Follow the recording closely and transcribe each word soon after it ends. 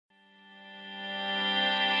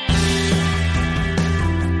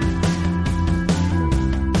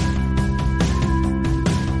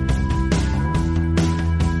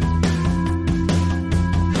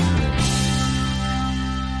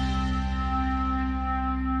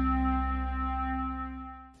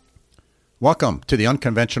Welcome to The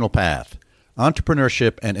Unconventional Path,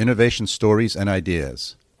 entrepreneurship and innovation stories and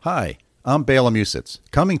ideas. Hi, I'm Bela Musitz,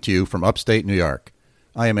 coming to you from upstate New York.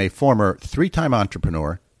 I am a former three-time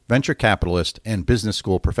entrepreneur, venture capitalist, and business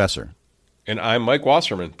school professor. And I'm Mike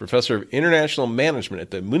Wasserman, professor of international management at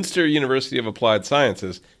the Münster University of Applied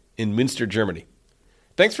Sciences in Münster, Germany.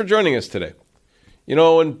 Thanks for joining us today. You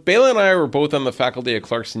know, when Bela and I were both on the faculty at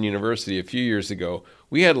Clarkson University a few years ago,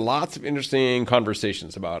 we had lots of interesting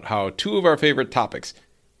conversations about how two of our favorite topics,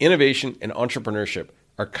 innovation and entrepreneurship,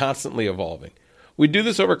 are constantly evolving. We'd do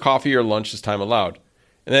this over coffee or lunch as time allowed.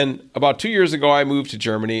 And then about 2 years ago, I moved to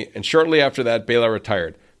Germany, and shortly after that, Bela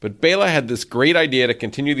retired. But Bela had this great idea to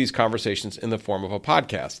continue these conversations in the form of a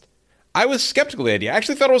podcast. I was skeptical of the idea. I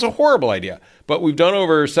actually thought it was a horrible idea. But we've done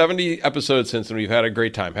over 70 episodes since, and we've had a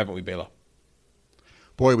great time, haven't we, Bela?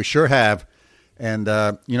 Boy, we sure have. And,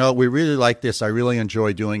 we really like this. I really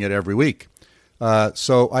enjoy doing it every week.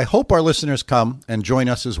 So I hope our listeners come and join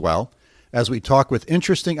us as well as we talk with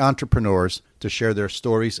interesting entrepreneurs to share their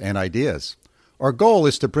stories and ideas. Our goal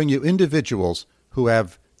is to bring you individuals who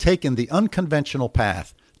have taken the unconventional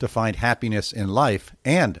path to find happiness in life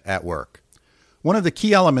and at work. One of the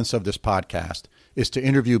key elements of this podcast is to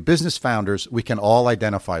interview business founders we can all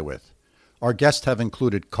identify with. Our guests have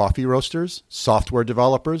included coffee roasters, software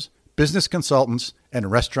developers, business consultants, and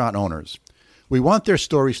restaurant owners. We want their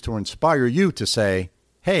stories to inspire you to say,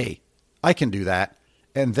 hey, I can do that,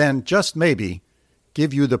 and then just maybe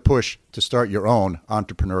give you the push to start your own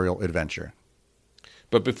entrepreneurial adventure.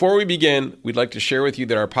 But before we begin, we'd like to share with you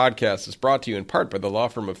that our podcast is brought to you in part by the law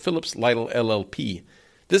firm of Phillips Lytle LLP.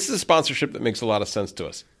 This is a sponsorship that makes a lot of sense to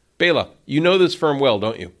us. Bela, you know this firm well,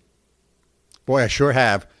 don't you? Boy, I sure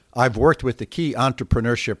have. I've worked with the key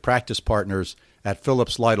entrepreneurship practice partners at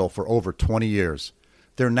Phillips Lytle for over 20 years.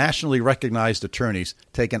 Their nationally recognized attorneys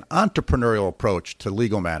take an entrepreneurial approach to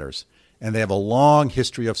legal matters, and they have a long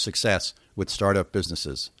history of success with startup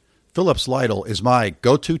businesses. Phillips Lytle is my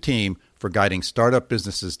go-to team for guiding startup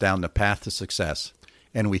businesses down the path to success,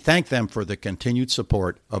 and we thank them for the continued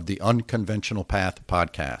support of the Unconventional Path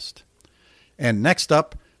podcast. And next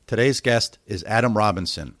up, today's guest is Adam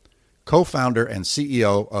Robinson, co-founder and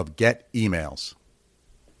CEO of Get Emails.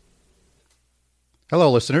 Hello,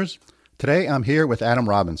 listeners. Today I'm here with Adam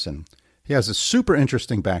Robinson. He has a super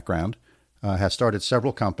interesting background, has started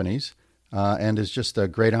several companies, and is just a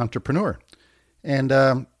great entrepreneur.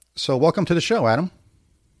 And so welcome to the show, Adam.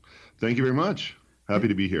 Thank you very much. Happy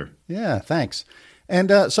to be here. Yeah, thanks.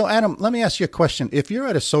 And so, Adam, let me ask you a question. If you're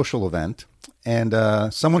at a social event and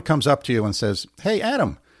someone comes up to you and says, hey,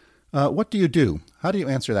 Adam, what do you do? How do you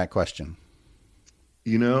answer that question?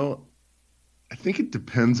 You know, I think it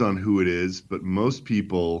depends on who it is, but most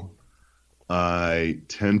people, I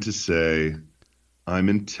tend to say, I'm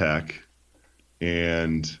in tech.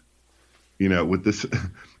 And, you know, with this...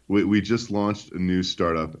 We just launched a new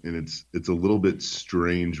startup, and it's a little bit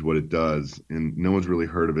strange what it does, and no one's really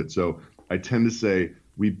heard of it. So I tend to say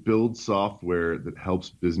we build software that helps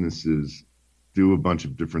businesses do a bunch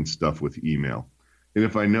of different stuff with email. And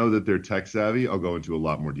if I know that they're tech savvy, I'll go into a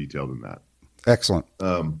lot more detail than that. Excellent.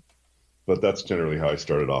 But that's generally how I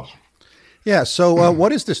started off. Yeah. So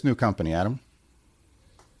what is this new company, Adam?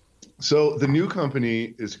 So the new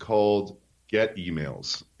company is called Get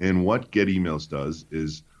Emails. And what Get Emails does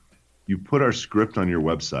is you put our script on your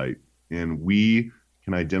website, and we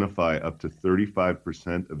can identify up to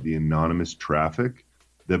 35% of the anonymous traffic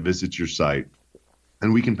that visits your site.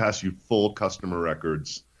 And we can pass you full customer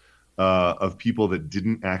records of people that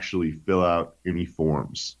didn't actually fill out any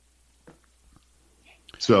forms.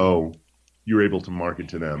 So you're able to market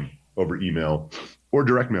to them over email or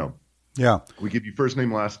direct mail. Yeah. We give you first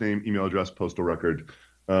name, last name, email address, postal record,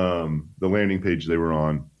 the landing page they were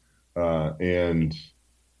on, and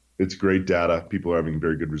it's great data. People are having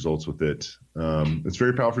very good results with it. It's a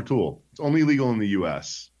very powerful tool. It's only legal in the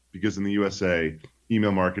U.S. because in the USA,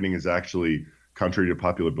 email marketing is actually, contrary to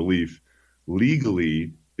popular belief,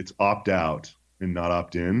 legally it's opt-out and not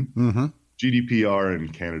opt-in. Mm-hmm. GDPR in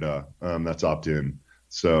Canada, that's opt-in.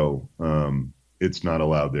 So it's not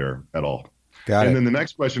allowed there at all. Got it. And then the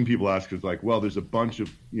next question people ask is like, well, there's a bunch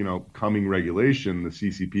of, coming regulation, the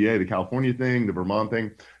CCPA, the California thing, the Vermont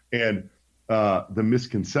thing. And the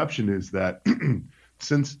misconception is that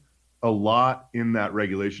since a lot in that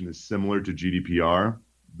regulation is similar to GDPR,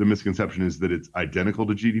 the misconception is that it's identical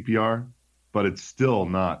to GDPR, but it's still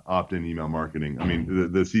not opt-in email marketing. I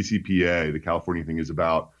mean, the CCPA, the California thing, is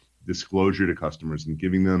about disclosure to customers and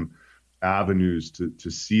giving them avenues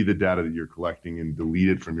to see the data that you're collecting and delete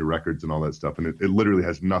it from your records and all that stuff. And it literally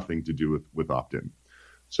has nothing to do with opt-in.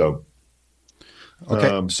 So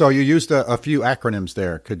Okay, so you used a few acronyms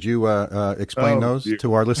there. Could you explain those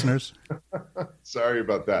to our listeners? Sorry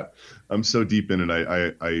about that. I'm so deep in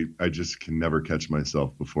it. I just can never catch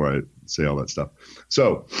myself before I say all that stuff.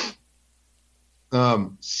 So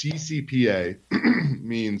CCPA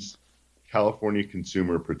means California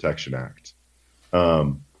Consumer Protection Act.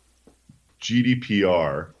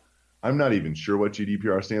 GDPR, I'm not even sure what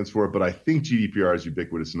GDPR stands for, but I think GDPR is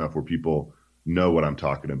ubiquitous enough where people know what I'm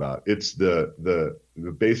talking about. It's the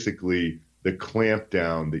basically the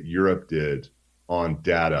clampdown that Europe did on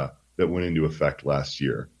data that went into effect last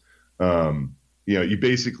year. You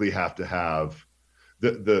basically have to have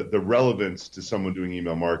the relevance to someone doing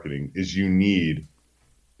email marketing is you need,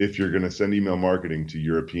 if you're going to send email marketing to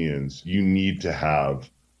Europeans, you need to have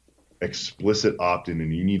explicit opt-in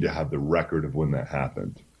and you need to have the record of when that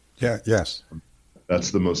happened. Yeah. Yes. That's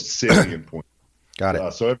the most salient point. Got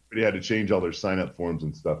it. So everybody had to change all their sign-up forms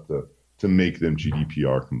and stuff to make them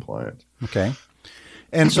GDPR compliant. Okay.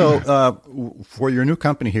 And so for your new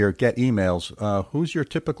company here, Get Emails, who's your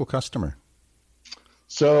typical customer?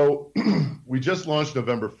 So we just launched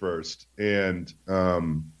November 1st, and,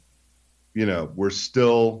 we're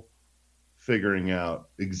still figuring out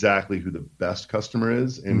exactly who the best customer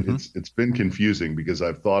is. And it's been confusing because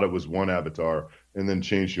I've thought it was one avatar and then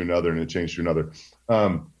changed to another and it changed to another.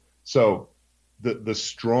 So the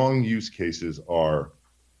strong use cases are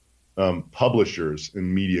publishers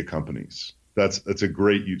and media companies. That's a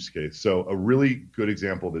great use case. So a really good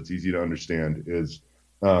example that's easy to understand is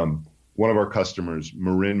one of our customers,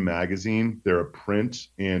 Marin Magazine. They're a print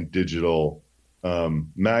and digital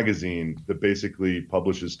magazine that basically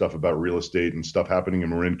publishes stuff about real estate and stuff happening in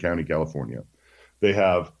Marin County, California. They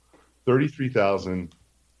have 33,000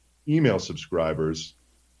 email subscribers,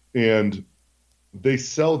 and they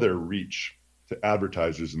sell their reach to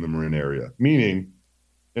advertisers in the Marin area, meaning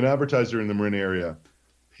an advertiser in the Marin area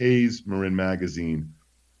pays Marin Magazine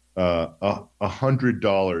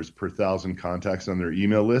 $100 per thousand contacts on their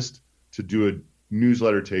email list to do a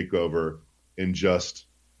newsletter takeover and just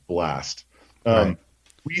blast. Right.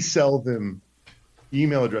 We sell them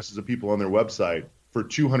email addresses of people on their website for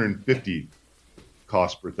 $250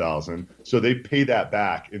 cost per thousand. So they pay that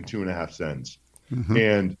back in 2.5 cents.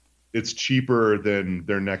 And it's cheaper than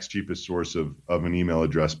their next cheapest source of an email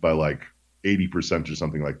address by like 80% or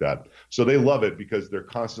something like that. So they love it because they're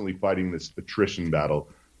constantly fighting this attrition battle.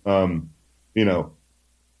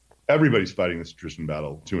 Everybody's fighting this attrition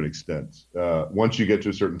battle to an extent. Once you get to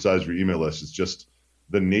a certain size of your email list, it's just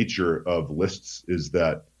the nature of lists is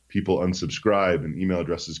that people unsubscribe and email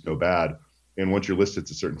addresses go bad. And once your list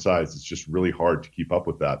hits a certain size, it's just really hard to keep up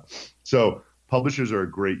with that. So publishers are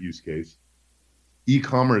a great use case.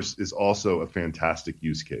 E-commerce is also a fantastic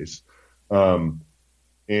use case. And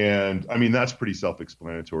I mean, that's pretty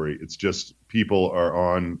self-explanatory. It's just people are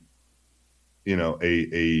on,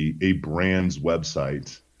 a brand's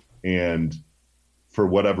website, and for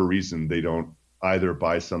whatever reason, they don't either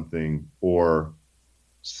buy something or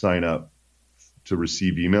sign up to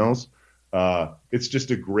receive emails. It's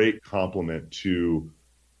just a great complement to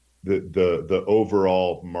the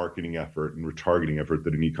overall marketing effort and retargeting effort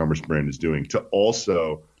that an e-commerce brand is doing to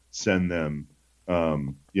also send them,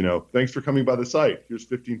 thanks for coming by the site. Here's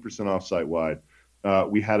 15% off site wide.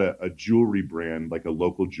 We had a jewelry brand, like a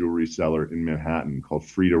local jewelry seller in Manhattan called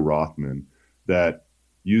Frida Rothman, that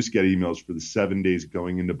used Get Emails for the 7 days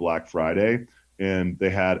going into Black Friday. And they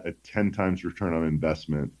had a 10 times return on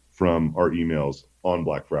investment from our emails on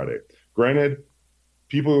Black Friday. Granted,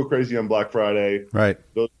 people go crazy on Black Friday. Right.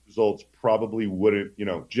 Those results probably wouldn't,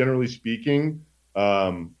 generally speaking,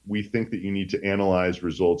 we think that you need to analyze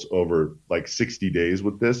results over like 60 days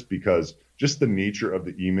with this, because just the nature of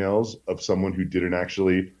the emails of someone who didn't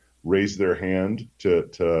actually raise their hand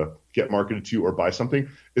to get marketed to or buy something,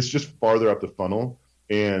 it's just farther up the funnel.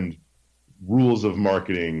 And rules of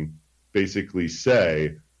marketing basically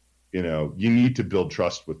say, you need to build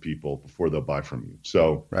trust with people before they'll buy from you.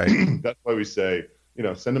 So right. That's why we say,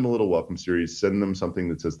 send them a little welcome series, send them something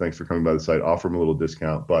that says, thanks for coming by the site, offer them a little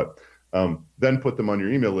discount, but then put them on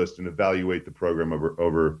your email list and evaluate the program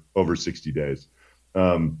over 60 days.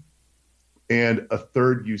 And a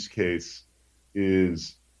third use case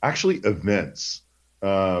is actually events.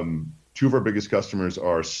 Two of our biggest customers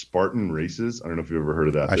are Spartan Races. I don't know if you've ever heard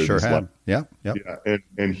of that. I sure have. Yeah.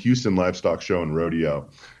 And Houston Livestock Show and Rodeo.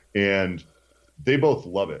 And they both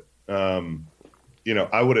love it. I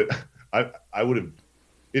would have,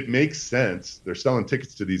 it makes sense. They're selling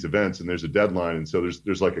tickets to these events and there's a deadline. And so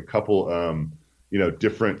there's like a couple,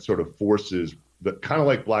 different sort of forces that kind of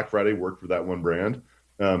like Black Friday work for that one brand,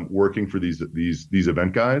 working for these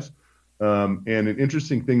event guys. And an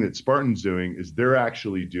interesting thing that Spartan's doing is they're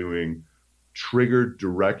actually doing triggered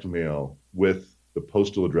direct mail with the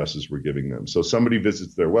postal addresses we're giving them. So somebody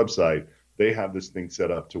visits their website, they have this thing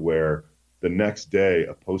set up to where the next day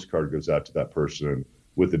a postcard goes out to that person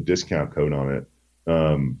with a discount code on it,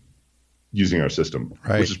 using our system,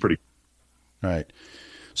 which is pretty cool. Right.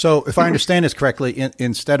 So if I understand this correctly,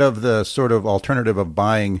 instead of the sort of alternative of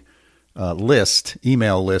buying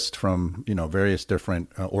email list from, various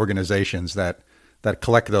different organizations that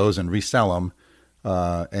collect those and resell them,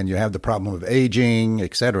 and you have the problem of aging,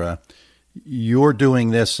 et cetera, you're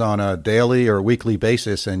doing this on a daily or weekly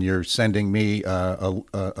basis, and you're sending me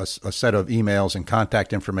a set of emails and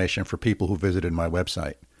contact information for people who visited my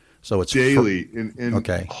website. So it's daily, and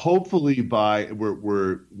okay. Hopefully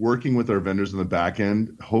we're working with our vendors on the back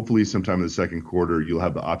end. Hopefully sometime in the second quarter, you'll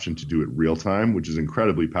have the option to do it real time, which is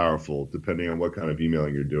incredibly powerful depending on what kind of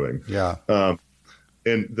emailing you're doing. Yeah.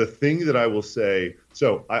 And the thing that I will say,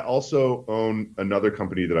 so I also own another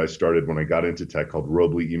company that I started when I got into tech called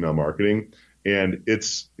Robley Email Marketing, and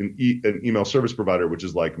it's an email service provider, which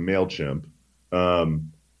is like MailChimp.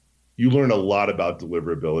 You learn a lot about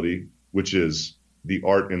deliverability, which is the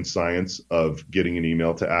art and science of getting an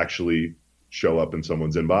email to actually show up in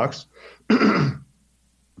someone's inbox.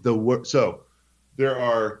 So there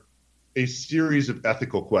are a series of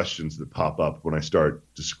ethical questions that pop up when I start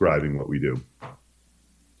describing what we do.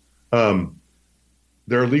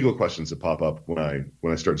 There are legal questions that pop up when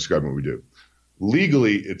I start describing what we do.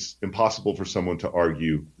 Legally, it's impossible for someone to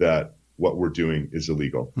argue that what we're doing is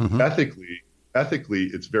illegal. Mm-hmm. Ethically,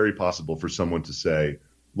 it's very possible for someone to say,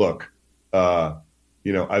 look,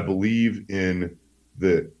 I believe in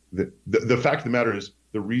the fact of the matter is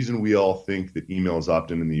the reason we all think that email is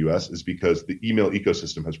opt-in in the US is because the email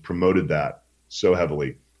ecosystem has promoted that so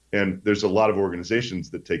heavily. And there's a lot of organizations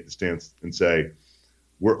that take the stance and say,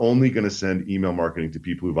 we're only going to send email marketing to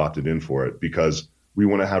people who've opted in for it because we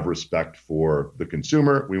want to have respect for the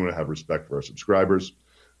consumer. We want to have respect for our subscribers.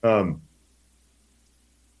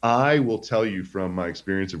 I will tell you from my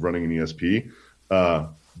experience of running an ESP,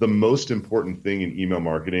 the most important thing in email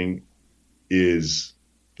marketing is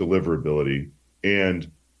deliverability.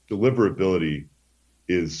 And deliverability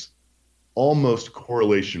is almost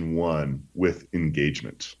correlation one with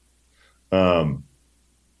engagement.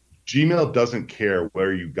 Gmail doesn't care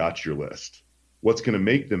where you got your list. What's going to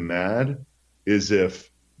make them mad is if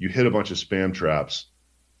you hit a bunch of spam traps,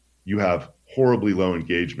 you have horribly low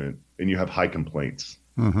engagement, and you have high complaints.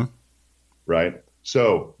 Mm-hmm. Right?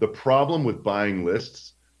 So the problem with buying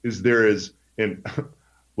lists is and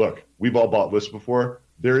look, we've all bought lists before.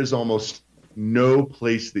 There is almost no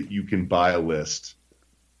place that you can buy a list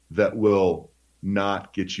that will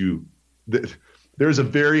not get you. There's a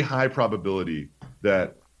very high probability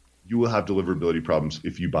that you will have deliverability problems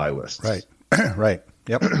if you buy lists. Right. Right.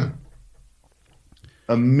 Yep.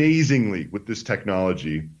 Amazingly, with this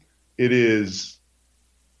technology, it is,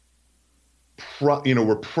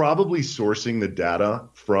 we're probably sourcing the data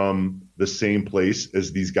from the same place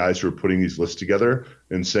as these guys who are putting these lists together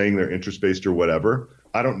and saying they're interest-based or whatever.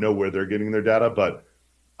 I don't know where they're getting their data, but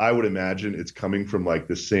I would imagine it's coming from like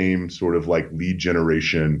the same sort of like lead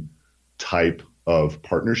generation type of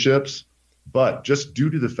partnerships. But just due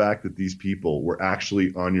to the fact that these people were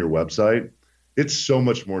actually on your website, it's so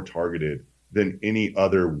much more targeted than any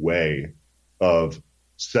other way of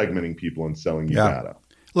segmenting people and selling you data.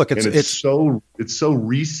 Look, it's so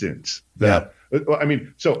recent that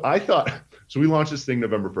so we launched this thing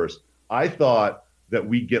November 1st. I thought that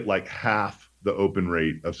we get like half the open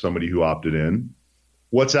rate of somebody who opted in.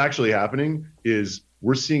 What's actually happening is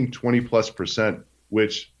we're seeing 20+%,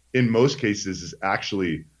 which in most cases is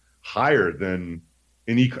actually higher than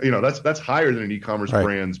that's higher than an e-commerce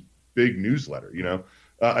brand's big newsletter,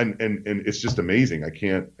 and it's just amazing. I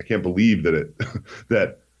can't believe that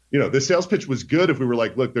the sales pitch was good if we were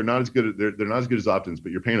like, look, they're not as good as opt-ins,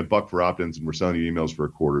 but you're paying $1 for opt-ins and we're selling you emails for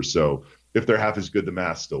 $0.25. So if they're half as good, the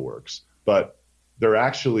math still works. But they're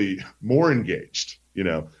actually more engaged,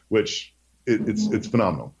 which it's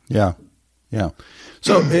phenomenal. Yeah. Yeah.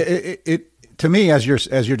 So it to me, as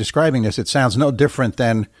you're describing this, it sounds no different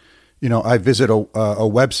than, I visit a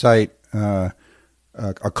website,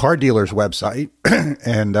 a car dealer's website,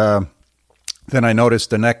 and then I notice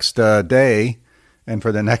the next day, and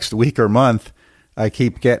for the next week or month, I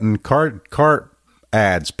keep getting car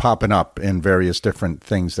ads popping up in various different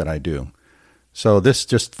things that I do. So this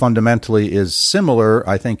just fundamentally is similar,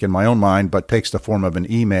 I think, in my own mind, but takes the form of an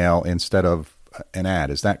email instead of an ad.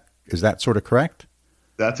 Is that sort of correct?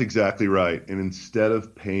 That's exactly right. And instead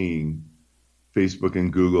of paying Facebook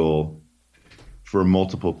and Google for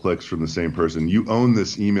multiple clicks from the same person, you own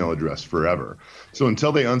this email address forever. So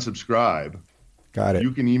until they unsubscribe, Got it.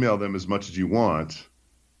 you can email them as much as you want,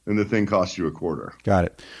 and the thing costs you a quarter. Got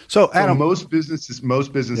it. So Adam, most businesses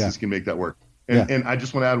can make that work. And I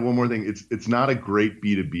just want to add one more thing. It's not a great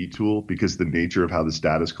B2B tool because the nature of how this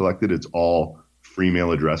data is collected, it's all free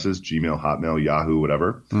mail addresses, Gmail, Hotmail, Yahoo,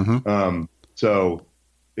 whatever. And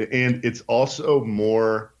it's also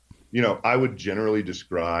more, I would generally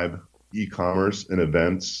describe e-commerce and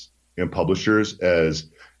events and publishers as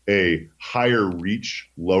a higher reach,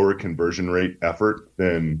 lower conversion rate effort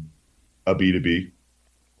than a B2B.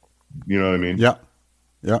 You know what I mean? Yeah.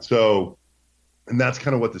 Yeah. So, and that's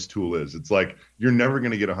kind of what this tool is. It's like, you're never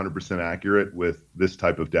going to get 100% accurate with this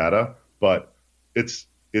type of data, but it's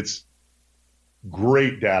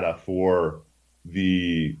great data for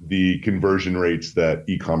the conversion rates that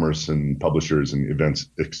e-commerce and publishers and events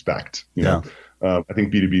expect. You know? I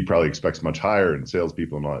think B2B probably expects much higher, and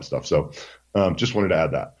salespeople and all that stuff. So just wanted to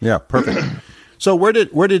add that. Yeah, perfect. So where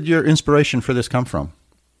did your inspiration for this come from?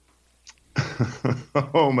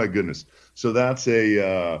 Oh my goodness. So that's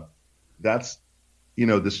this,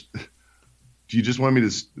 do you just want me to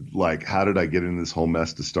how did I get into this whole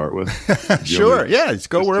mess to start with? Sure. Yeah. Just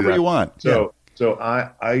go wherever you want. So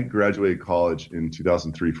I graduated college in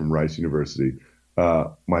 2003 from Rice University.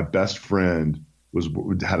 My best friend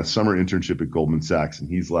had a summer internship at Goldman Sachs, and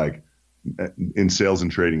he's like, in sales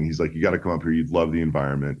and trading, he's like, you got to come up here. You'd love the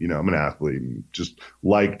environment. I'm an athlete and just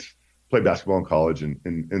played basketball in college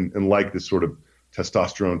and like this sort of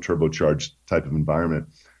testosterone turbocharged type of environment.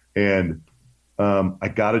 And I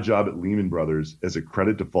got a job at Lehman Brothers as a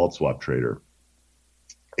credit default swap trader.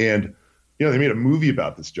 And, they made a movie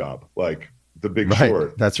about this job, like The Big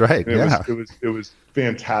Short. That's right. And it was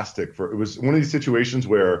fantastic. It was one of these situations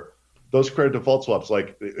where those credit default swaps,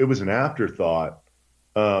 it was an afterthought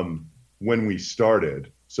when we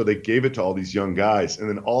started. So they gave it to all these young guys, and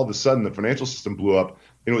then all of a sudden the financial system blew up,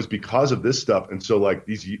 and it was because of this stuff. And so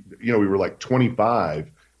we were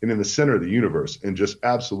 25 and in the center of the universe and just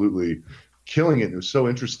absolutely killing it. And it was so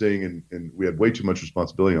interesting, and we had way too much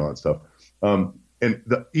responsibility and all that stuff. And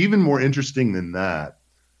even more interesting than that,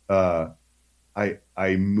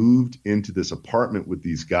 I moved into this apartment with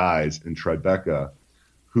these guys in Tribeca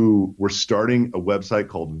who were starting a website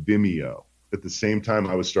called Vimeo at the same time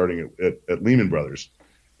I was starting at Lehman Brothers.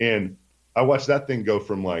 And I watched that thing go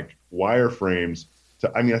from wireframes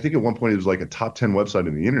to, I think at one point it was a top 10 website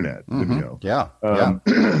on the internet, Vimeo. Yeah.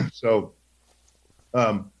 So,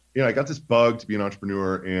 I got this bug to be an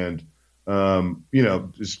entrepreneur, and,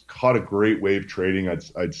 just caught a great wave trading.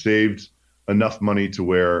 I'd saved enough money to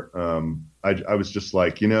where I was just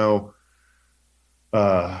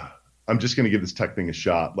I'm just going to give this tech thing a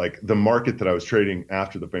shot. The market that I was trading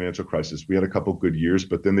after the financial crisis, we had a couple good years,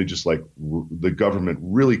 but then they just the government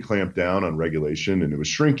really clamped down on regulation, and it was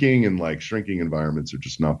shrinking, and shrinking environments are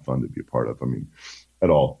just not fun to be a part of. At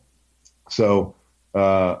all. So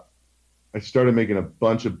I started making a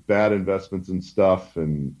bunch of bad investments and stuff,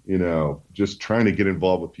 and just trying to get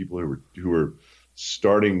involved with people who were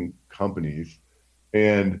starting companies.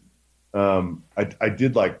 And I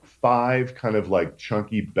did 5 kind of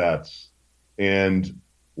chunky bets, and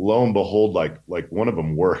lo and behold, one of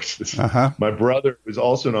them worked. My brother was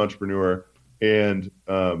also an entrepreneur, and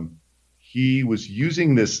he was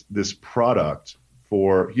using this product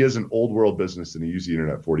he has an old world business, and he used the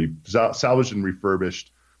internet for it. He salvaged and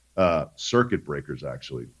refurbished circuit breakers,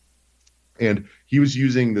 actually. And he was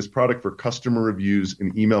using this product for customer reviews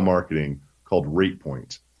and email marketing called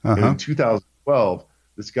RatePoint. And in 2012,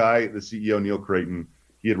 this guy, the CEO, Neil Creighton,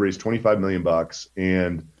 he had raised $25 million,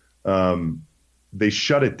 and they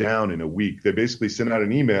shut it down in a week. They basically sent out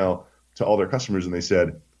an email to all their customers, and they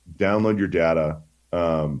said, download your data.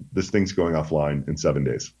 This thing's going offline in 7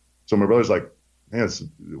 days. So my brother's like, man, it's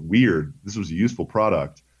weird. This was a useful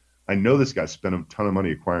product. I know this guy spent a ton of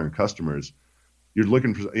money acquiring customers. You're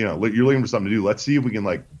looking for, you're looking for something to do. Let's see if we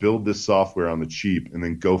can build this software on the cheap and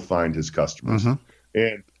then go find his customers.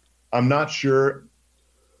 And I'm not sure.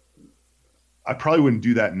 I probably wouldn't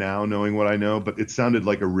do that now, knowing what I know, but it sounded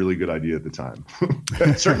like a really good idea at the time.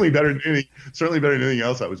 certainly better than anything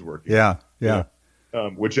else I was working. Yeah.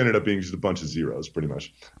 Which ended up being just a bunch of zeros, pretty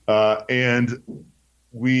much.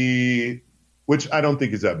 Which I don't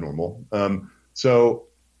think is abnormal. So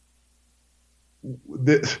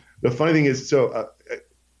the funny thing is,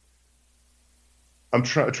 I'm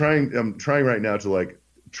trying right now to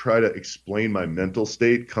try to explain my mental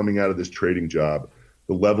state coming out of this trading job,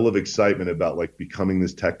 the level of excitement about becoming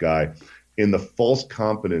this tech guy, and the false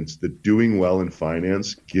confidence that doing well in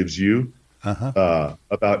finance gives you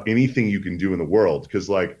about anything you can do in the world. Because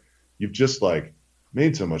you've just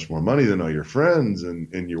made so much more money than all your friends,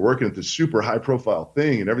 and you're working at this super high profile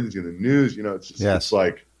thing and everything's in the news. It's just, it's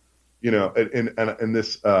like, and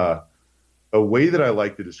this, a way that I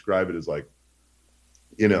like to describe it is like,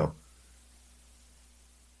 an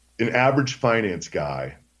average finance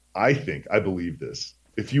guy, I believe this.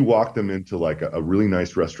 If you walk them into like a really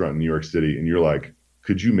nice restaurant in New York City and you're like,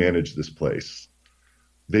 could you manage this place?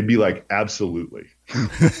 They'd be like, absolutely. And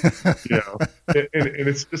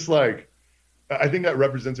it's just like, I think that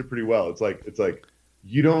represents it pretty well. It's like,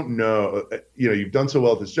 you don't know, you've done so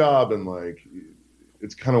well at this job, and like,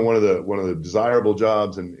 it's kind of one of the desirable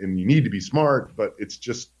jobs, and you need to be smart, but it's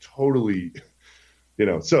just totally,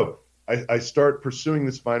 so I start pursuing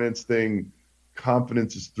this finance thing.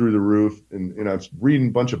 Confidence is through the roof, and I was reading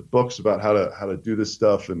a bunch of books about how to do this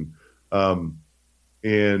stuff, and one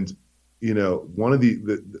of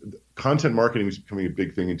the content marketing was becoming a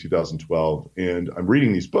big thing in 2012, and I'm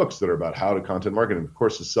reading these books that are about how to content market. And of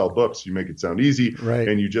course, to sell books, you make it sound easy, right?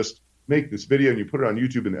 And you just make this video and you put it on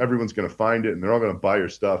YouTube, and everyone's going to find it, and they're all going to buy your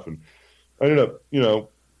stuff. And I ended up,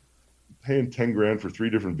 paying $10,000 for 3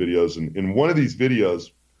 different videos, and one of these videos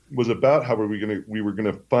was about how we were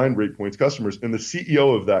gonna find RatePoint's customers, and the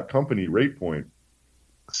CEO of that company, RatePoint,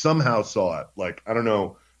 somehow saw it. Like, I don't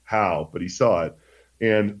know how, but he saw it.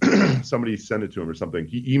 And somebody sent it to him or something.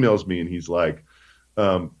 He emails me and he's like,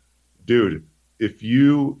 dude, if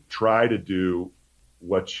you try to do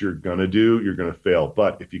what you're going to do, you're going to fail.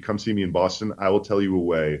 But if you come see me in Boston, I will tell you a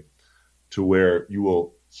way to where you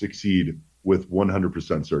will succeed with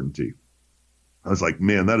 100% certainty. I was like,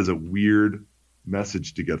 man, that is a weird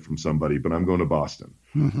message to get from somebody, but I'm going to Boston.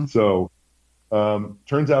 Mm-hmm. So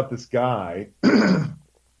turns out this guy,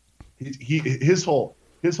 his whole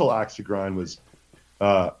axe to grind was,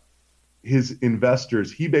 his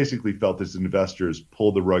investors, he basically felt his investors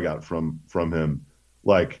pulled the rug out from him,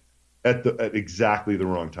 like at exactly the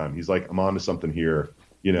wrong time. He's like, I'm on to something here.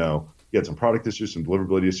 He had some product issues, some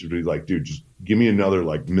deliverability issues, but he's like, dude, just give me another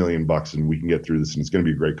like $1 million and we can get through this, and it's going to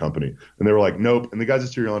be a great company. And they were like, nope. And the guy's a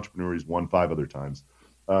serial entrepreneur. He's won 5 other times.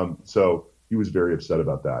 So he was very upset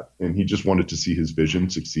about that. And he just wanted to see his vision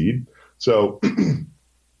succeed. So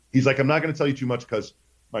he's like, I'm not going to tell you too much because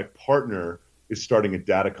my partner is starting a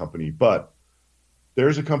data company, but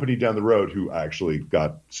there's a company down the road who I actually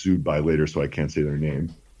got sued by later, so I can't say their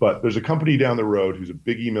name. But there's a company down the road who's a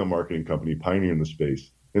big email marketing company, pioneer in the space,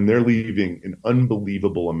 and they're leaving an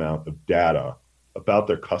unbelievable amount of data about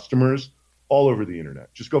their customers all over the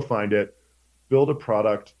internet. Just go find it, build a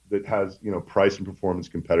product that has, price and performance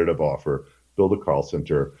competitive offer, build a call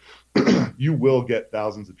center. You will get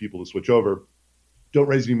thousands of people to switch over. Don't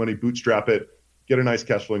raise any money, bootstrap it, get a nice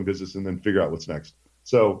cash flowing business, and then figure out what's next.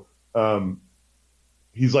 So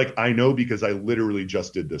he's like, I know because I literally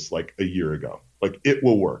just did this like a year ago. Like, it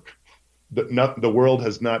will work. The world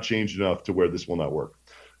has not changed enough to where this will not work.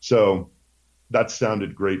 So that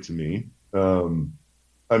sounded great to me.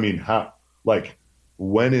 I mean, how, like,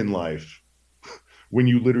 when in life, when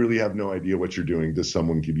you literally have no idea what you're doing, does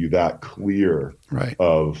someone give you that clear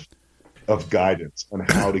of guidance on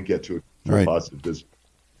how to get to a positive business?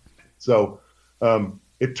 So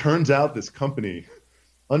it turns out this company,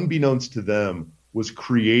 unbeknownst to them, was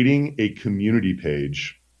creating a community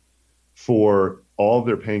page for all of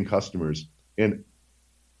their paying customers. And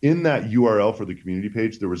in that URL for the community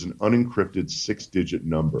page, there was an unencrypted 6-digit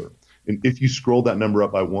number. And if you scroll that number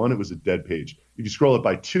up by 1, it was a dead page. If you scroll it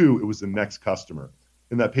by 2, it was the next customer.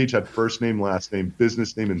 And that page had first name, last name,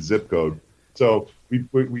 business name, and zip code. So we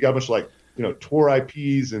got a bunch of tore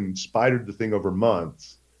IPs and spidered the thing over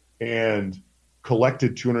months and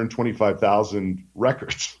collected 225,000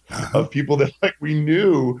 records of people that we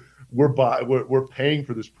knew were paying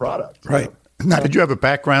for this product. Right. Now, did you have a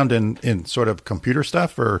background in sort of computer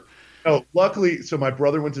stuff or? No, luckily. So my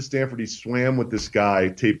brother went to Stanford. He swam with this guy,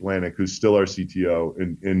 Tate Blanick, who's still our CTO.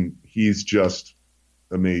 And he's just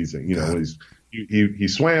amazing. He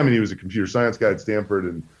swam and he was a computer science guy at Stanford,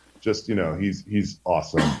 and just, he's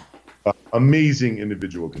awesome. Amazing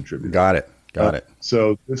individual contributor. Got it.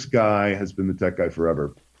 So this guy has been the tech guy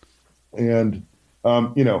forever. And,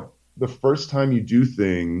 the first time you do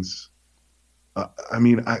things,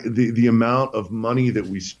 the amount of money that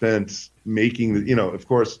we spent making, of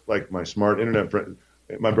course, like my smart internet friend,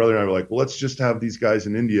 my brother and I were like, well, let's just have these guys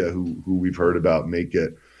in India who we've heard about make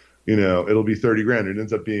it, it'll be $30,000. It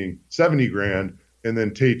ends up being $70,000. And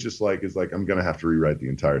then Tate just is like, I'm going to have to rewrite the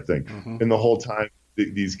entire thing. Mm-hmm. And the whole time,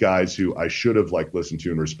 these guys who I should have listened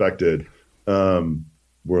to and respected,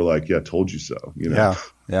 were like, yeah, told you so, Yeah.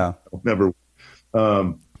 Never.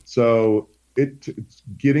 So it's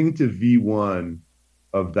getting to V1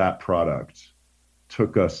 of that product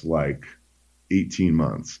took us 18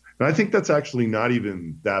 months. And I think that's actually not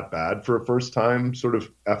even that bad for a first time sort of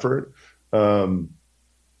effort.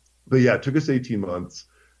 But yeah, it took us 18 months,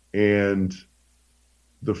 and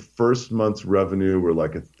the first month's revenue were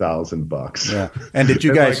like $1,000. Yeah. And did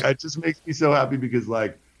you guys, it just makes me so happy because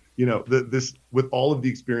this, with all of the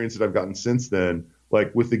experience that I've gotten since then,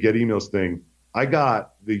 like with the Get Emails thing, I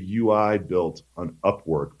got the UI built on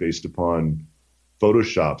Upwork based upon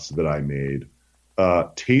Photoshops that I made.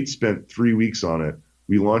 Tate spent 3 weeks on it.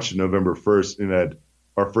 We launched November 1st, and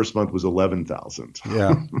our first month was 11,000.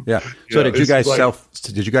 Yeah. Yeah. So did you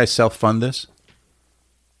guys self-fund this?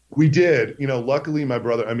 We did. Luckily my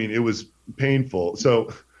brother, it was painful.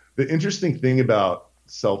 So the interesting thing about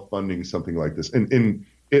self-funding something like this, and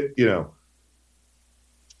it,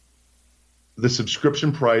 the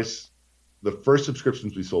subscription price, the first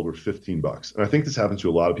subscriptions we sold were $15. And I think this happens to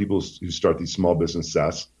a lot of people who start these small business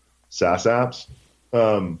SaaS apps.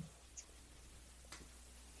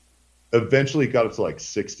 Eventually it got up to like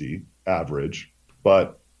 60 average,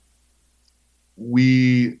 but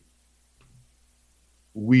we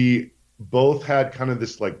both had kind of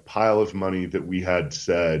this like pile of money that we had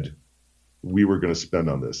said we were going to spend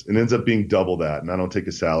on this. It ends up being double that. And I don't take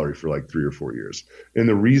a salary for like 3 or 4 years. And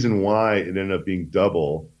the reason why it ended up being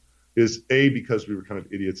double is because we were kind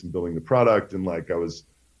of idiots in building the product. And like, I was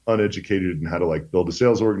uneducated in how to like build a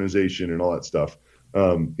sales organization and all that stuff.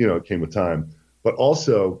 It came with time, but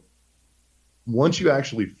also once you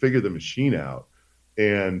actually figure the machine out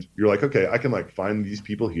and you're like, okay, I can like find these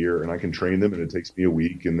people here and I can train them and it takes me a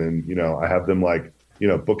week. And then, I have them like,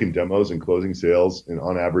 booking demos and closing sales. And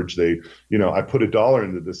on average, they, I put $1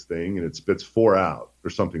 into this thing and it spits 4 out or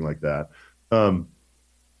something like that.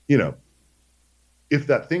 If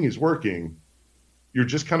that thing is working, you're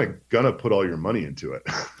just kind of gonna put all your money into it.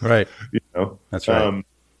 Right. That's right.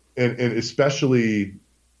 And especially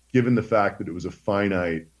given the fact that it was a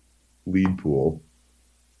finite lead pool.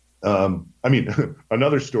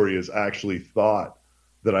 Another story is I actually thought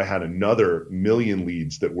that I had another 1 million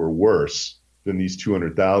leads that were worse than these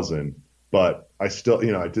 200,000, but I still,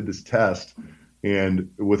 I did this test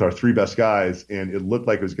and with our 3 best guys and it looked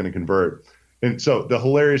like it was going to convert. And so the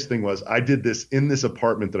hilarious thing was I did this in this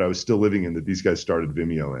apartment that I was still living in that these guys started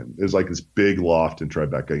Vimeo in. It was like this big loft in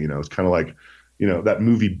Tribeca, it's kind of like, that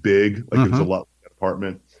movie Big, like it was a lot like that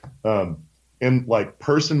apartment. And like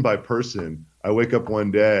person by person, I wake up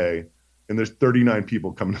one day and there's 39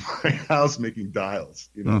 people coming to my house making dials,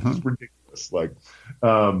 it's ridiculous. Like,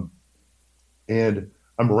 and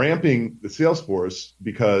I'm ramping the sales force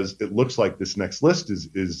because it looks like this next list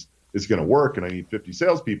is going to work and I need 50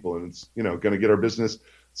 salespeople and it's, going to get our business.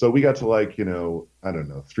 So we got to like, I don't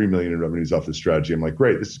know, 3 million in revenues off this strategy. I'm like,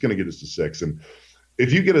 great, this is going to get us to 6. And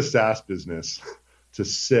if you get a SaaS business to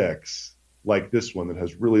 6, like this one that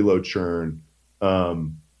has really low churn,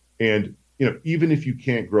 and even if you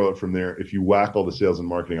can't grow it from there, if you whack all the sales and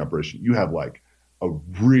marketing operation, you have like a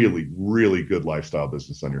really, really good lifestyle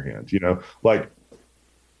business on your hands. Like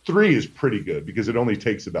 3 is pretty good because it only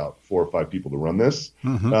takes about 4 or 5 people to run this.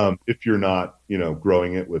 If you're not,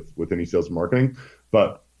 growing it with any sales and marketing,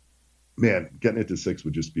 but man, getting it to 6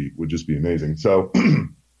 would just be amazing. So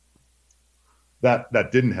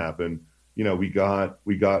that didn't happen. We got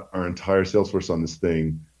our entire sales force on this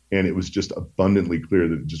thing. And it was just abundantly clear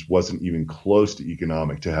that it just wasn't even close to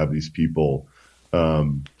economic to have these people,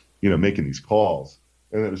 making these calls.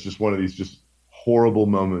 And it was just one of these just horrible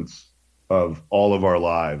moments of all of our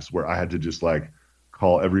lives where I had to just like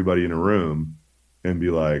call everybody in a room and be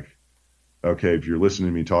like, okay, if you're listening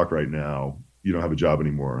to me talk right now, you don't have a job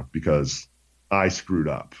anymore because I screwed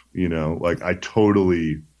up, like I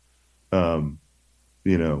totally,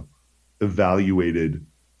 evaluated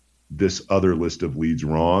this other list of leads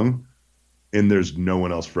wrong, and there's no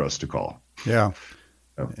one else for us to call. Yeah.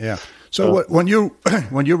 Yeah. So when you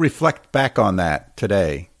reflect back on that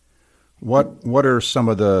today, what are some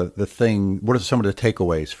of the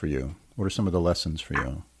takeaways for you? What are some of the lessons for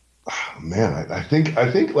you? Oh, man, I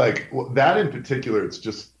think like that in particular, it's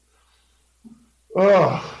just,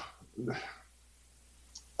 I'm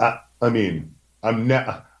going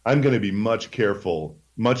to be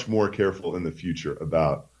much more careful in the future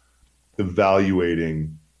about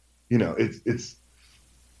evaluating, it's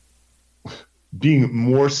being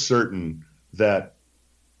more certain that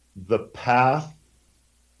the path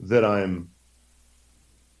that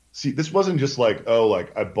this wasn't just like,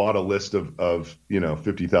 I bought a list of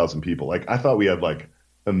 50,000 people. Like I thought we had like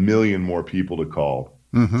 1 million more people to call.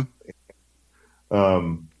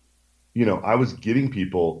 I was getting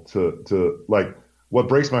people to like, what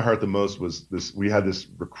breaks my heart the most was this. We had this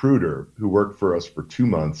recruiter who worked for us for 2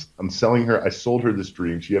 months. I sold her this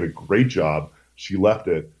dream. She had a great job. she left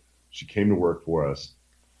it. She came to work for us.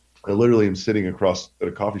 I literally am sitting across at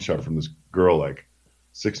a coffee shop from this girl like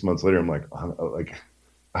 6 months later. I'm like,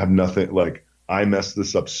 I have nothing. Like, I messed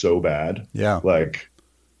this up so bad. Yeah. Like,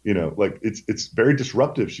 like it's very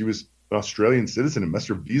disruptive. She was an Australian citizen and messed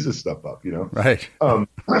her visa stuff up, Right.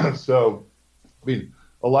 So, I mean,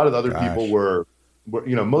 a lot of the other Gosh. people were,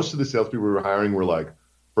 most of the salespeople we were hiring were like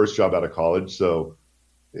first job out of college. So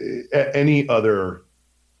any other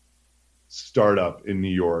startup in New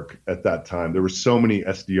York at that time, there were so many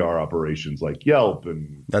SDR operations like Yelp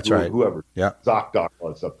and whoever, Yeah. ZocDoc, all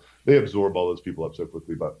that stuff. They absorb all those people up so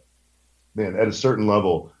quickly. But man, at a certain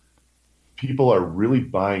level, people are really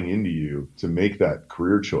buying into you to make that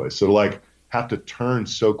career choice. So to like have to turn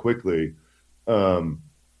so quickly,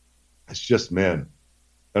 it's just, man,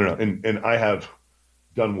 I don't know. And I have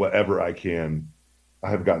done whatever I can. I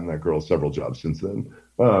have gotten that girl several jobs since then.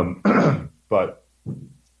 But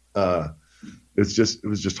it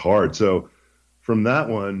was just hard. So from that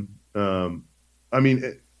one, I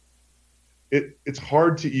mean, it's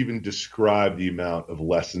hard to even describe the amount of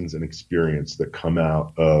lessons and experience that come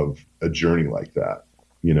out of a journey like that.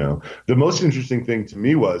 The most interesting thing to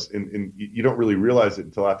me was, and you don't really realize it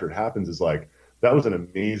until after it happens, is like, that was an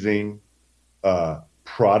amazing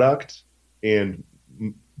product and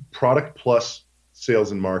product plus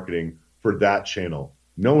sales and marketing for that channel.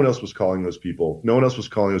 No one else was calling those people. No one else was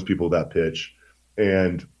calling those people that pitch.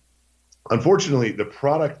 And unfortunately, the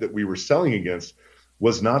product that we were selling against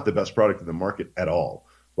was not the best product in the market at all.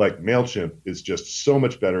 Like, MailChimp is just so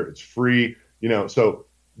much better. It's free, so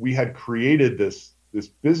we had created this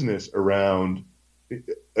business around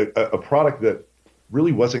a product that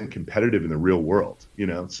really wasn't competitive in the real world,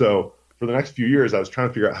 So for the next few years, I was trying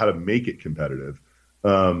to figure out how to make it competitive.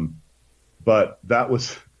 But that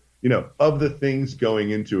was, of the things going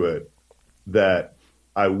into it that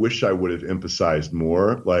I wish I would have emphasized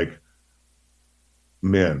more, like,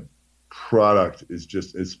 man, product is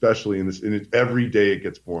just, especially in this, and every day it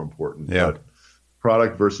gets more important. Yeah. But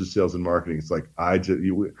product versus sales and marketing, it's like,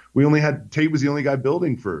 we only had, Tate was the only guy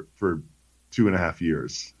building for 2.5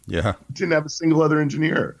 years. Yeah. Didn't have a single other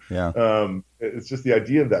engineer. Yeah. It's just, the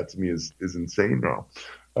idea of that to me is insane now.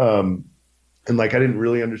 And like, I didn't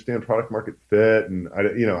really understand product market fit, and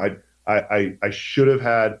I should have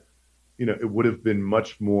had, it would have been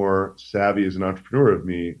much more savvy as an entrepreneur of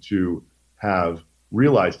me to have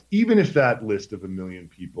realized, even if that list of 1 million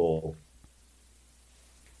people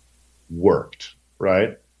worked,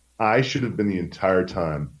 right? I should have been, the entire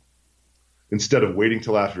time, instead of waiting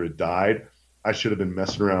till after it died, I should have been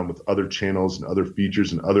messing around with other channels and other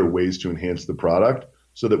features and other ways to enhance the product,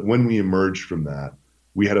 so that when we emerged from that,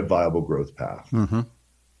 we had a viable growth path. Mm-hmm.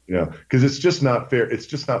 Because it's just not fair. It's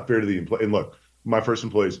just not fair to the employee. And look, my first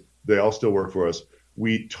employees, they all still work for us.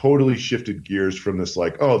 We totally shifted gears from this,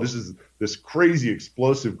 like, oh, this is this crazy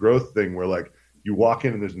explosive growth thing where, like, you walk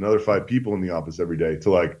in and there's another 5 people in the office every day,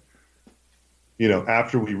 to, like,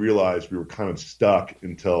 after we realized we were kind of stuck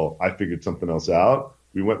until I figured something else out,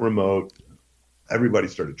 we went remote. Everybody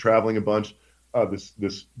started traveling a bunch.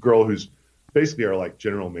 This girl who's basically our, like,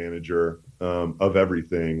 general manager of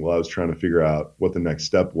everything, while I was trying to figure out what the next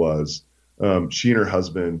step was, she and her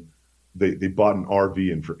husband, they bought an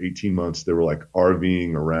RV, and for 18 months they were, like,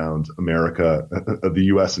 RVing around America, the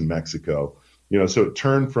U.S. and Mexico. So it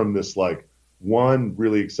turned from this, like, one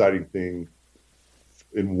really exciting thing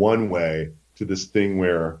in one way to this thing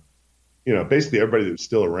where, basically everybody that was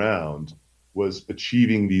still around was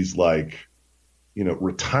achieving these, like,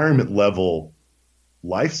 retirement level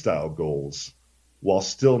lifestyle goals while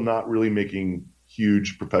still not really making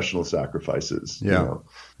huge professional sacrifices. Yeah.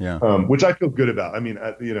 Yeah. Which I feel good about. I mean,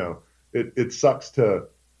 it sucks to,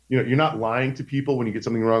 you're not lying to people when you get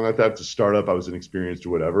something wrong like that. It's a startup. I was inexperienced or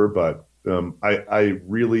whatever, but I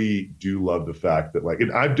really do love the fact that, like,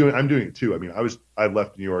 and I'm doing it too. I mean, I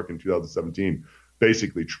left New York in 2017,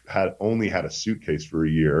 basically only had a suitcase for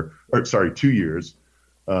 2 years.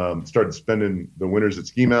 Started spending the winters at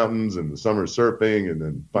ski mountains and the summers surfing, and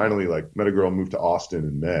then finally, like, met a girl, moved to Austin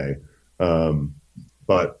in May.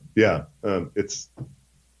 But yeah, it's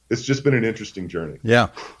just been an interesting journey. Yeah.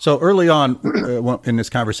 So early on in this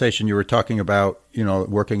conversation, you were talking about,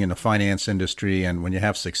 working in the finance industry, and when you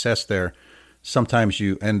have success there, sometimes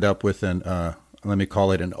you end up with let me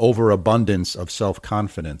call it an overabundance of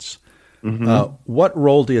self-confidence. Mm-hmm. What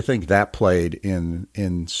role do you think that played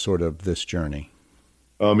in sort of this journey?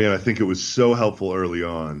 Oh man, I think it was so helpful early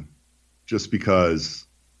on, just because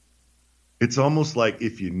it's almost like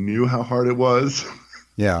if you knew how hard it was,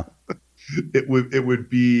 yeah, it would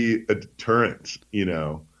be a deterrent,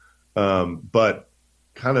 but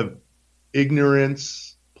kind of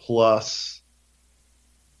ignorance plus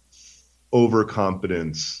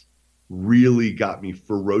overconfidence really got me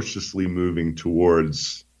ferociously moving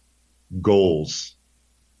towards goals,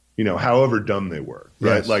 however dumb they were,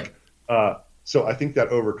 right? Yes. Like, so I think that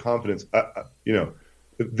overconfidence,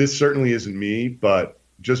 this certainly isn't me, but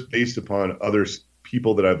just based upon other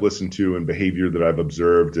people that I've listened to and behavior that I've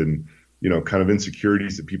observed and, kind of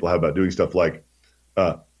insecurities that people have about doing stuff, like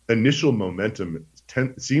initial momentum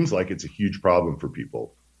seems like it's a huge problem for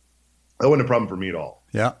people. That wasn't a problem for me at all.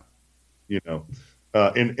 Yeah.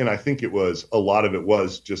 And I think a lot of it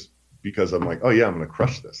was just because I'm like, oh yeah, I'm going to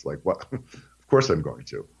crush this. Like, what? Of course I'm going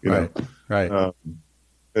to, Right.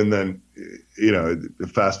 And then,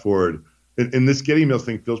 fast forward, and this get emails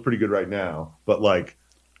thing feels pretty good right now. But like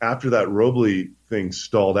after that Robley thing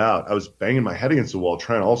stalled out, I was banging my head against the wall,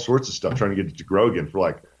 trying all sorts of stuff, trying to get it to grow again for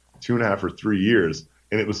like 2.5 or 3 years.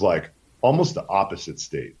 And it was like almost the opposite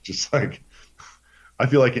state. Just like, I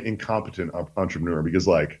feel like an incompetent entrepreneur because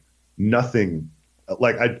like nothing,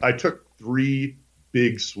 like I took 3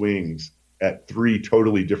 big swings at 3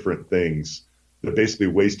 totally different things that basically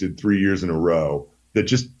wasted 3 years in a row that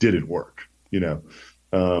just didn't work,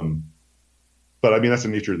 but I mean, that's the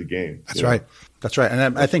nature of the game. That's right. That's right.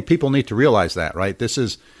 And I think people need to realize that, right? This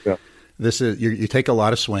is you take a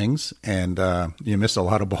lot of swings and you miss a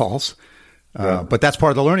lot of balls, but that's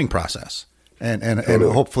part of the learning process. And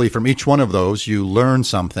hopefully from each one of those, you learn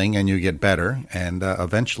something and you get better. And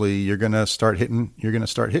eventually you're going to start hitting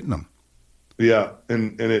them. Yeah.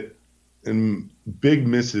 And big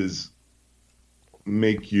misses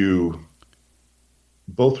make you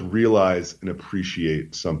both realize and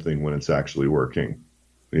appreciate something when it's actually working,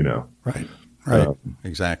 Right.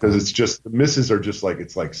 Exactly. Because it's just, the misses are just like,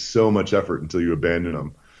 it's like so much effort until you abandon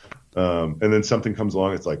them. And then something comes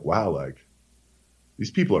along. It's like, wow, like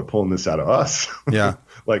these people are pulling this out of us. Yeah.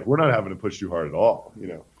 Like we're not having to push too hard at all,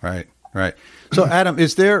 Right. Right. So Adam,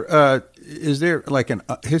 is there like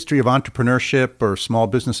a history of entrepreneurship or small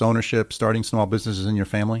business ownership, starting small businesses in your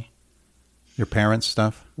family? Your parents'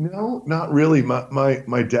 stuff? No, not really.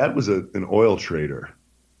 My dad was an oil trader,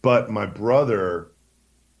 but my brother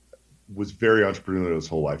was very entrepreneurial his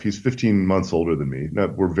whole life. He's 15 months older than me.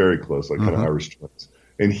 We're very close, like kind of Irish twins.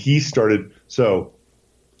 And he started, so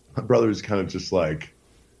my brother is kind of just like,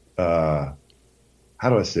 how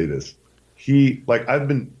do I say this? I've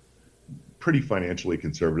been pretty financially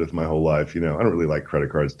conservative my whole life. I don't really like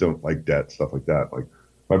credit cards, don't like debt, stuff like that. Like,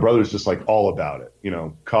 my brother's just like all about it,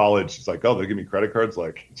 college. It's like, oh, they'll give me credit cards.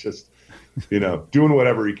 Like just, doing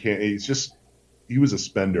whatever he can. He was a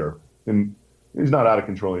spender and he's not out of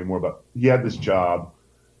control anymore, but he had this job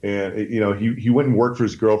and, he went and worked for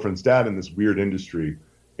his girlfriend's dad in this weird industry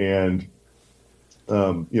and,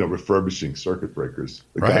 refurbishing circuit breakers.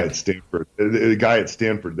 The guy at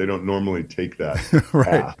Stanford, they don't normally take that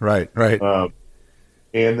path. Right.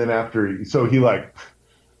 And then so he like,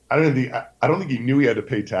 I don't think he knew he had to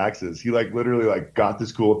pay taxes. He literally got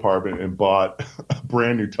this cool apartment and bought a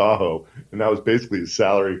brand new Tahoe, and that was basically his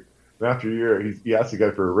salary. And after a year, he asked the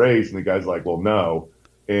guy for a raise, and the guy's like, "Well, no."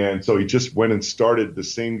 And so he just went and started the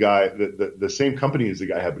same company as the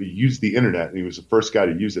guy had, but he used the internet, and he was the first guy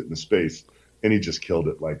to use it in the space, and he just killed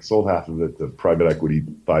it. Like sold half of it to private equity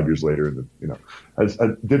 5 years later, and I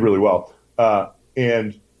did really well.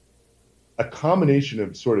 And a combination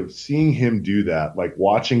of sort of seeing him do that, like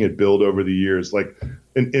watching it build over the years, like,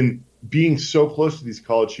 and being so close to these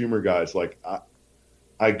College Humor guys, like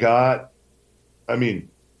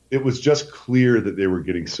it was just clear that they were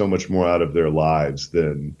getting so much more out of their lives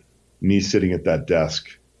than me sitting at that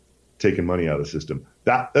desk taking money out of the system.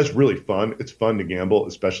 That's really fun. It's fun to gamble,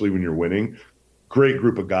 especially when you're winning. Great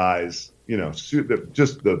group of guys,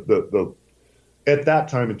 just the at that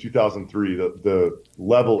time in 2003, the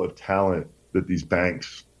level of talent that these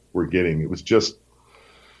banks were getting, it was just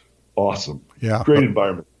awesome. Yeah. Great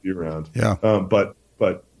environment to be around. Yeah. But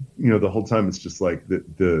the whole time it's just like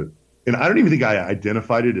and I don't even think I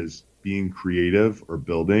identified it as being creative or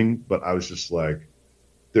building, but I was just like,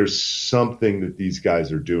 there's something that these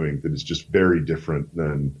guys are doing that is just very different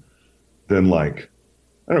than like,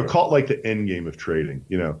 I don't know, call it like the end game of trading.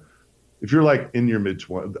 If you're like in your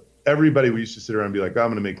mid-20s, everybody, we used to sit around and be like, oh,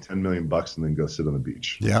 I'm going to make $10 million and then go sit on the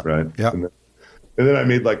beach. Yeah. Right. Yeah. And then I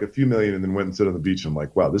made like a few million and then went and sit on the beach. And I'm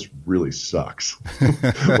like, wow, this really sucks.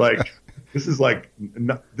 Like, this is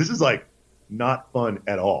not fun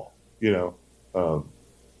at all,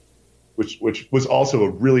 which was also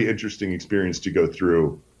a really interesting experience to go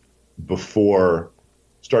through before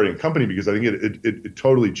starting a company, because I think it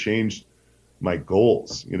totally changed my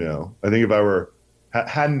goals. I think if I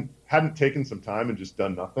hadn't taken some time and just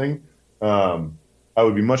done nothing, I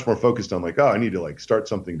would be much more focused on like, oh, I need to like start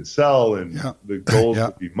something to sell, and the goals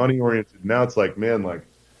would be money oriented. Now it's like, man, like,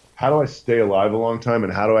 how do I stay alive a long time,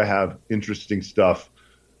 and how do I have interesting stuff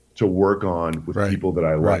to work on with people that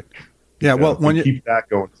I like? Yeah, well, when you keep that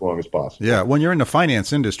going as long as possible. Yeah, when you're in the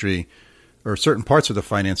finance industry or certain parts of the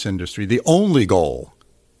finance industry, the only goal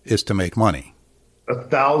is to make money.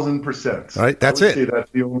 1,000%. Right, that's it. Say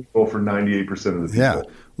that's the only goal for 98% of the people. Yeah.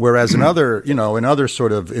 Whereas in other, in other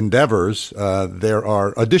sort of endeavors, there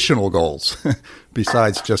are additional goals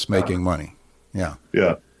besides just making money. Yeah.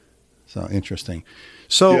 Yeah. So interesting.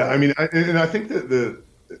 So yeah, I mean, I think that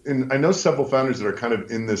and I know several founders that are kind of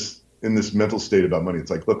in this mental state about money.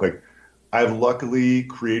 It's like, look, like, I've luckily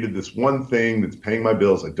created this one thing that's paying my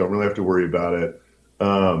bills. I don't really have to worry about it.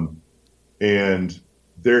 And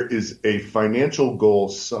there is a financial goal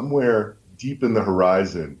somewhere deep in the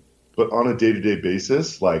horizon, but on a day-to-day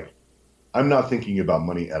basis, like, I'm not thinking about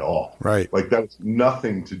money at all. Right. Like, that's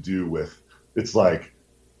nothing to do with, it's like,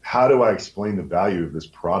 how do I explain the value of this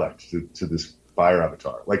product to this buyer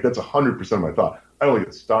avatar? Like, that's 100% of my thought. I don't look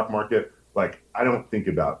at the stock market. Like, I don't think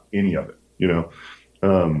about any of it,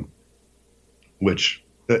 which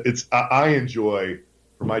I enjoy,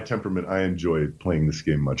 for my temperament, I enjoy playing this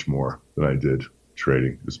game much more than I did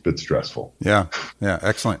trading. It was a bit stressful. Yeah.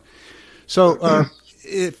 Excellent. So,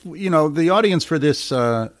 if, the audience for this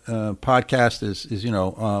podcast is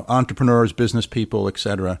entrepreneurs, business people, et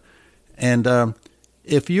cetera. And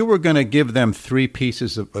if you were going to give them 3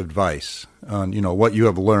 pieces of advice on, what you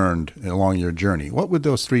have learned along your journey, what would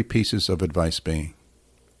those 3 pieces of advice be?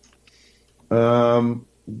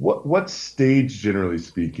 What stage, generally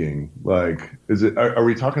speaking? Like, is it? Are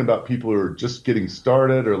we talking about people who are just getting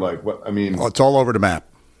started, or like what? I mean, it's all over the map.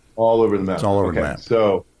 All over the map. It's all over the map.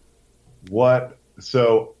 So, what?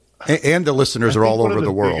 So, and the listeners are all over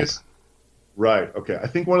the world. Right. Okay. I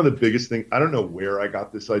think one of the biggest things. I don't know where I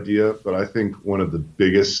got this idea, but I think one of the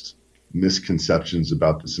biggest misconceptions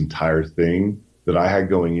about this entire thing that I had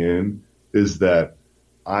going in is that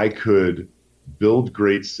I could build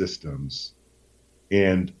great systems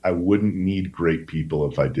and I wouldn't need great people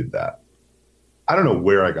if I did that. I don't know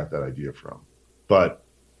where I got that idea from, but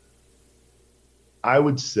I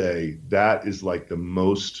would say that is like the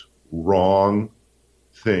most wrong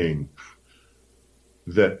thing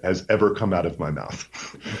that has ever come out of my mouth.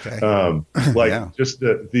 Okay. Just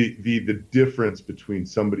the difference between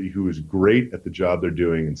somebody who is great at the job they're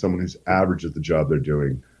doing and someone who's average at the job they're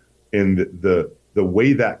doing, and the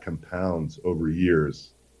way that compounds over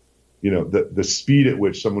years. The speed at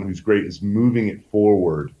which someone who's great is moving it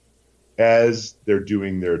forward as they're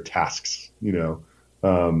doing their tasks, I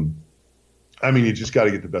mean, you just got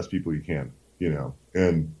to get the best people you can,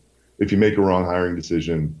 and if you make a wrong hiring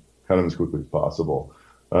decision, cut them as quickly as possible.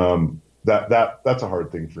 That's a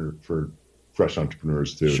hard thing for fresh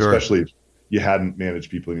entrepreneurs too, sure. Especially if you hadn't managed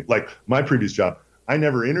people. Like my previous job, I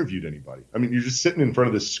never interviewed anybody. I mean, you're just sitting in front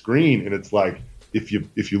of this screen, and it's like, if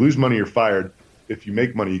you lose money, you're fired. If you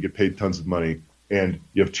make money, you get paid tons of money, and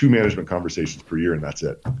you have 2 management conversations per year, and that's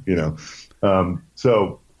it.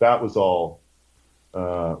 So that was all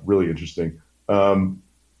really interesting.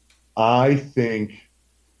 I think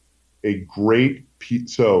a great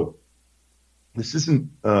so this isn't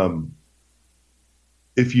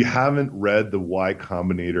if you haven't read the Y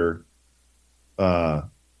Combinator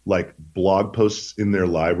like blog posts in their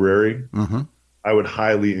library, I would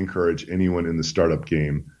highly encourage anyone in the startup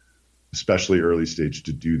game, especially early stage,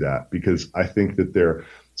 to do that, because I think that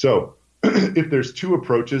if there's 2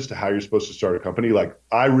 approaches to how you're supposed to start a company, like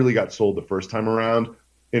I really got sold the first time around,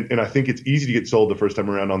 and I think it's easy to get sold the first time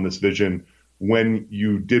around on this vision when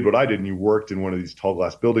you did what I did and you worked in one of these tall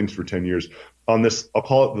glass buildings for 10 years on this, I'll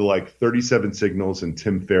call it the like 37 Signals and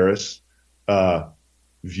Tim Ferriss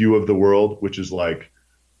view of the world, which is like,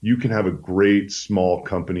 you can have a great small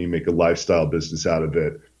company, make a lifestyle business out of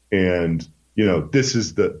it, and this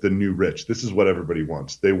is the new rich. This is what everybody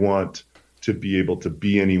wants. They want to be able to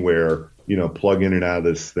be anywhere, plug in and out of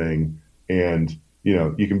this thing. And,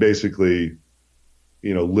 you can basically,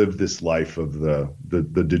 live this life of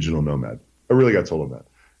the digital nomad. I really got told on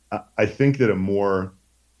that. I think that a more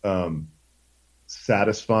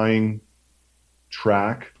satisfying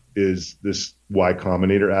track is this Y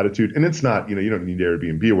Combinator attitude. And it's not, you don't need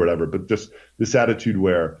Airbnb or whatever, but just this attitude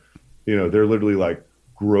where, they're literally like,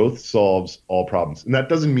 growth solves all problems. And that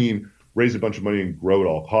doesn't mean raise a bunch of money and grow at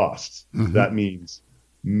all costs. That means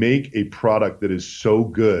make a product that is so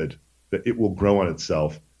good that it will grow on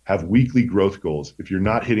itself, have weekly growth goals. If you're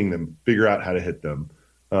not hitting them, figure out how to hit them.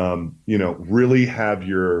 Really have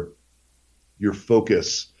your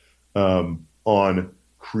focus on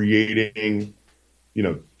creating,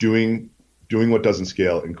 doing doing what doesn't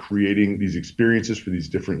scale and creating these experiences for these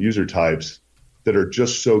different user types that are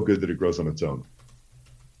just so good that it grows on its own.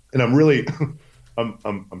 And I'm really,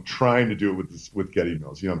 I'm trying to do it with Get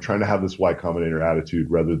Emails. I'm trying to have this Y Combinator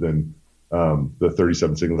attitude rather than the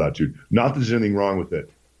 37 signals attitude. Not that there's anything wrong with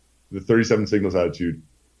it. The 37 signals attitude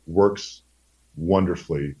works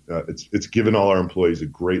wonderfully. It's given all our employees a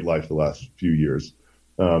great life the last few years.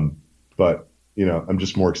 But I'm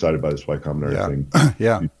just more excited by this Y Combinator thing.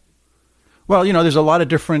 Yeah. Well, there's a lot of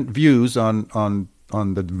different views on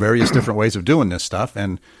the various different ways of doing this stuff,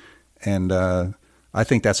 and I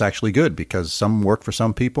think that's actually good because some work for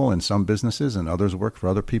some people in some businesses, and others work for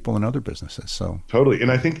other people in other businesses. So totally,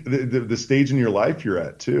 and I think the stage in your life you're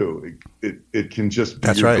at too, it can just be,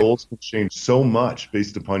 that's your right. Goals can change so much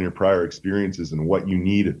based upon your prior experiences and what you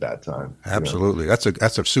need at that time. Absolutely, that's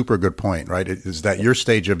a super good point, right? Is that your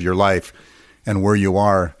stage of your life and where you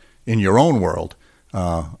are in your own world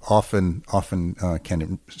often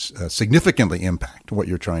can significantly impact what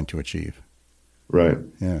you're trying to achieve. Right.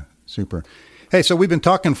 Yeah. Super. Hey, so we've been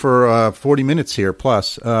talking for 40 minutes here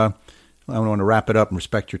plus. I want to wrap it up and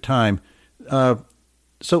respect your time.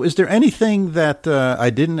 So is there anything that I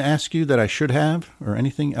didn't ask you that I should have, or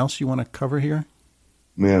anything else you want to cover here?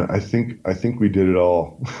 Man, I think we did it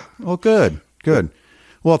all. Oh, good.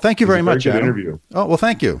 Well, thank you very much, Adam. Interview. Oh, well,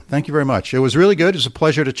 thank you. Thank you very much. It was really good. It's a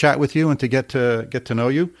pleasure to chat with you and to get to know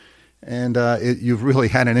you. And you've really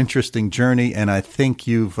had an interesting journey, and I think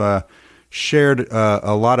you've shared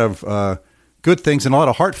a lot of good things and a lot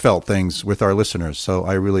of heartfelt things with our listeners. So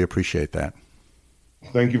I really appreciate that.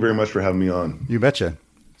 Thank you very much for having me on. You betcha.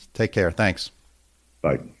 Take care. Thanks.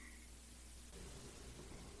 Bye.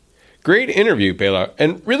 Great interview, Bela,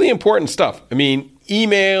 and really important stuff. I mean,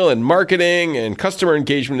 email and marketing and customer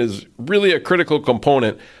engagement is really a critical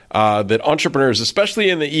component that entrepreneurs, especially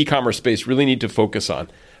in the e-commerce space, really need to focus on.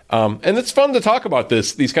 And it's fun to talk about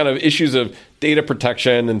these kind of issues of data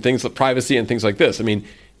protection and things like privacy and things like this. I mean,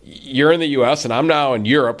 you're in the U.S. and I'm now in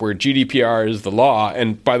Europe where GDPR is the law.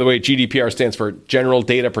 And by the way, GDPR stands for General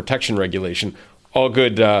Data Protection Regulation. All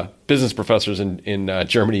good business professors in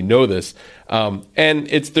Germany know this. And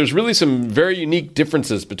there's really some very unique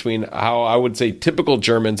differences between how I would say typical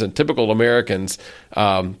Germans and typical Americans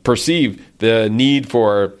perceive the need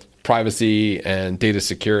for privacy and data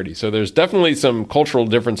security. So there's definitely some cultural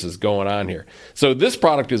differences going on here. So this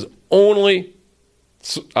product is only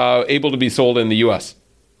able to be sold in the U.S.,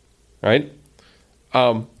 right?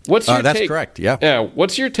 What's your that's take? Correct, yeah. Yeah.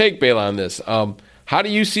 What's your take, Bela, on this? How do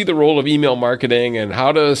you see the role of email marketing, and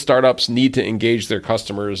how do startups need to engage their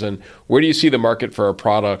customers, and where do you see the market for a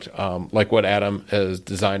product like what Adam has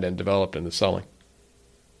designed and developed and is selling?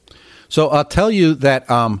 So I'll tell you that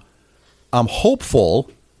I'm hopeful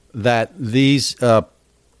that these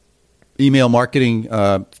email marketing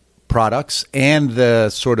products and the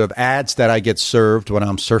sort of ads that I get served when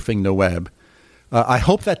I'm surfing the web, I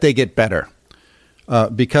hope that they get better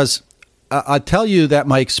because I tell you that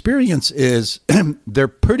my experience is they're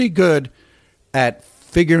pretty good at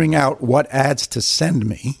figuring out what ads to send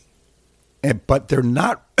me, but they're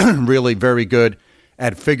not really very good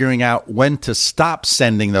at figuring out when to stop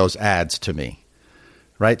sending those ads to me,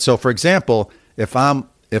 right? So, for example, if I'm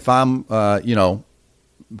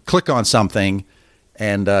click on something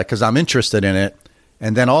and because I'm interested in it,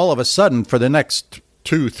 and then all of a sudden for the next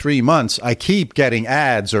 2-3 months, I keep getting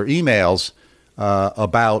ads or emails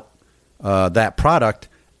about that product.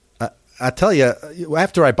 I tell you,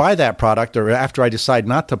 after I buy that product or after I decide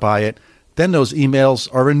not to buy it, then those emails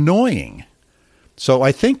are annoying. So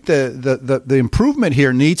I think the improvement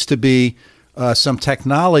here needs to be some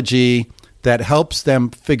technology that helps them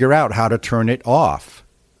figure out how to turn it off,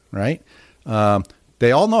 right?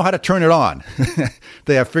 They all know how to turn it on.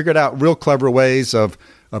 They have figured out real clever ways of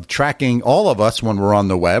tracking all of us when we're on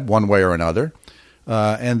the web one way or another,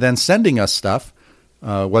 and then sending us stuff.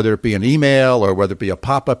 Whether it be an email or whether it be a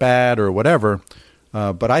pop-up ad or whatever.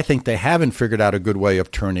 But I think they haven't figured out a good way of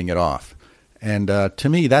turning it off. And to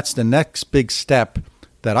me, that's the next big step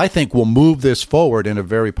that I think will move this forward in a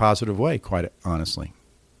very positive way, quite honestly.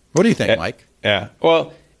 What do you think, Mike? Yeah.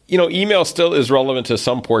 Well, email still is relevant to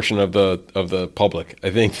some portion of the public. I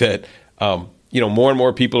think that, more and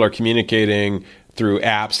more people are communicating through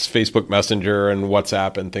apps, Facebook Messenger and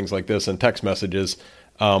WhatsApp and things like this and text messages.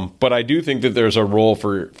 But I do think that there's a role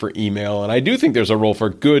for email, and I do think there's a role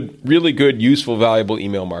for really good, useful, valuable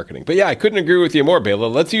email marketing. But yeah, I couldn't agree with you more, Bela.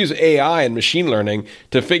 Let's use AI and machine learning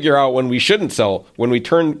to figure out when we shouldn't sell, when we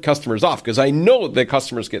turn customers off, because I know that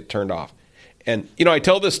customers get turned off. And I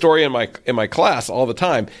tell this story in my class all the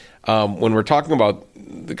time when we're talking about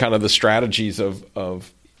the kind of the strategies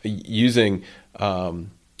of using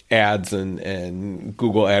ads and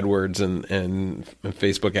Google AdWords and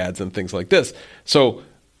Facebook ads and things like this. So,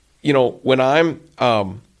 when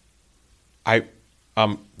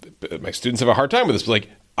my students have a hard time with this. Like,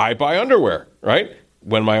 I buy underwear, right?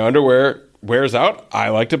 When my underwear wears out, I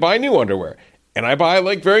like to buy new underwear. And I buy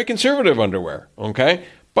like very conservative underwear, okay?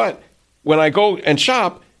 But when I go and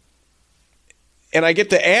shop and I get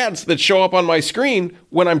the ads that show up on my screen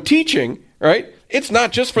when I'm teaching, right? It's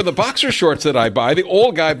not just for the boxer shorts that I buy, the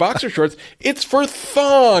old guy boxer shorts. It's for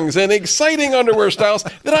thongs and exciting underwear styles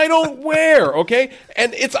that I don't wear, okay?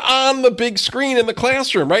 And it's on the big screen in the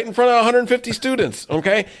classroom, right in front of 150 students,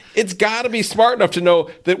 okay? It's got to be smart enough to know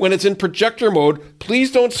that when it's in projector mode,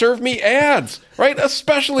 please don't serve me ads, right?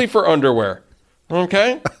 Especially for underwear,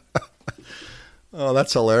 okay? Oh,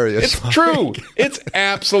 that's hilarious. It's true. It's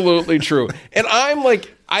absolutely true. And I'm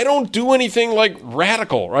like, I don't do anything like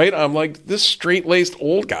radical, right? I'm like this straight-laced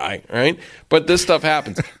old guy, right? But this stuff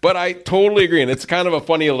happens. But I totally agree. And it's kind of a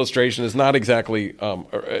funny illustration. It's not exactly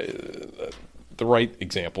the right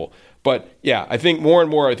example. But yeah, I think more and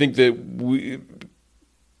more, I think that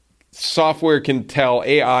software can tell,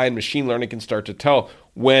 AI and machine learning can start to tell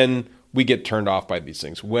when we get turned off by these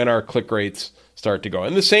things, when our click rates start to go.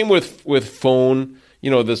 And the same with phone.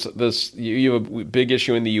 You have a big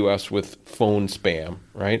issue in the U.S. with phone spam,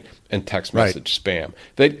 right? And text message spam.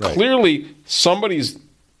 That clearly somebody's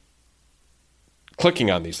clicking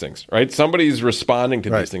on these things, right? Somebody's responding to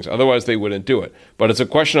these things. Otherwise, they wouldn't do it. But it's a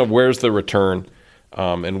question of where's the return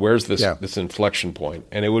and where's this inflection point.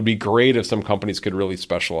 And it would be great if some companies could really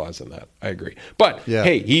specialize in that. I agree. But,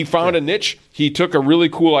 hey, he found a niche. He took a really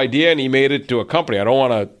cool idea and he made it to a company. And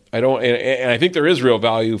I think there is real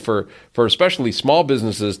value for especially small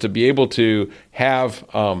businesses to be able to have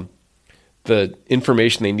the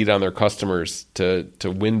information they need on their customers to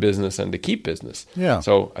win business and to keep business. Yeah.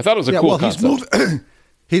 So I thought it was a cool concept.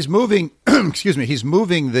 He's moving. Excuse me. He's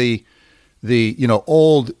moving the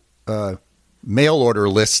old mail order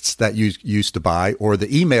lists that you used to buy or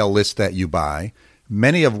the email list that you buy,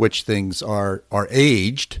 many of which things are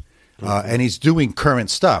aged, and he's doing current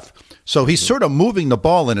stuff. So he's sort of moving the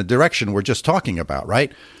ball in a direction we're just talking about,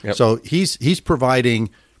 right? Yep. So he's providing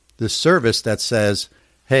this service that says,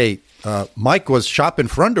 hey, Mike was shopping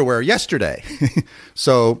for underwear yesterday.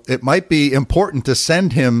 So it might be important to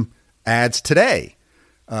send him ads today,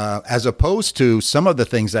 as opposed to some of the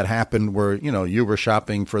things that happened where, you were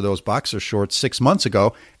shopping for those boxer shorts 6 months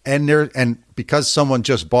ago, and because someone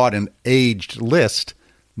just bought an aged list,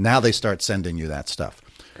 now they start sending you that stuff.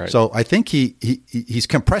 Right. So I think he's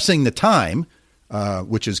compressing the time,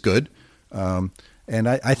 which is good, and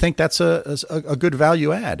I think that's a good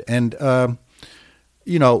value add. And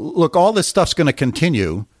look, all this stuff's going to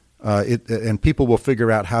continue, and people will figure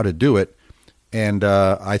out how to do it. And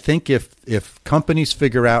I think if companies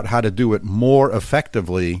figure out how to do it more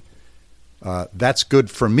effectively, that's good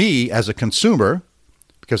for me as a consumer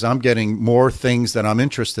because I'm getting more things that I'm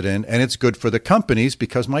interested in, and it's good for the companies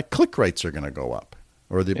because my click rates are going to go up.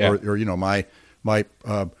 Or my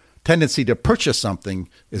tendency to purchase something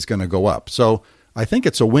is going to go up. So I think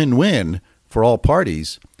it's a win-win for all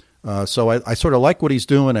parties. So I sort of like what he's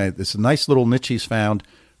doing. It's a nice little niche he's found.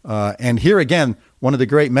 And here again, one of the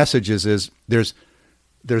great messages is there's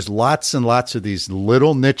lots and lots of these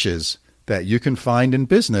little niches that you can find in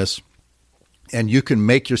business, and you can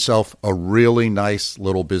make yourself a really nice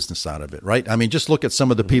little business out of it, right? I mean, just look at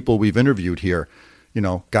some of the people we've interviewed here.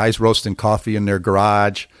 Guys roasting coffee in their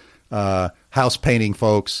garage, house painting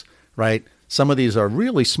folks, right? Some of these are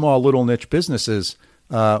really small little niche businesses,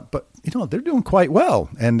 but, they're doing quite well,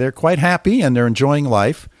 and they're quite happy, and they're enjoying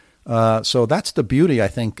life. So that's the beauty, I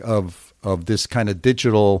think, of this kind of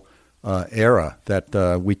digital era,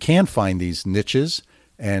 that we can find these niches,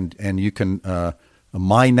 and you can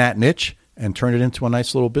mine that niche and turn it into a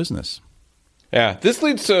nice little business. Yeah, this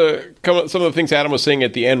leads to some of the things Adam was saying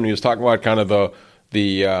at the end when he was talking about kind of the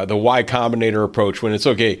Y Combinator approach, when it's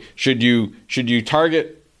okay, should you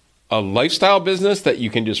target a lifestyle business that you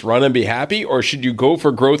can just run and be happy, or should you go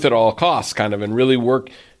for growth at all costs kind of and really work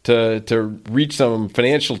to reach some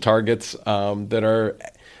financial targets that are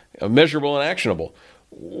measurable and actionable?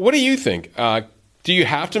 What do you think? Do you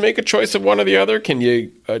have to make a choice of one or the other? Can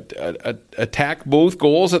you attack both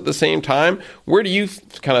goals at the same time? Where do you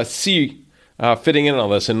kind of see fitting in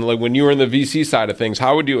on this? And like when you were in the VC side of things,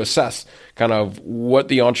 how would you assess kind of what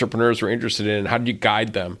the entrepreneurs were interested in, and how did you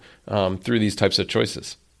guide them through these types of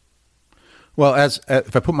choices? Well,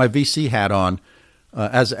 if I put my VC hat on,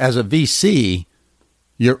 as a VC,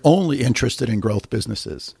 you're only interested in growth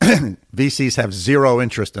businesses. VCs have zero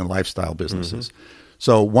interest in lifestyle businesses. Mm-hmm.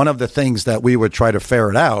 So one of the things that we would try to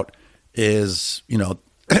ferret out is,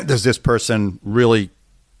 does this person really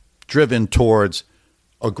driven towards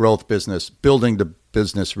a growth business, building the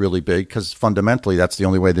business really big? Because fundamentally, that's the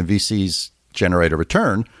only way the VCs generate a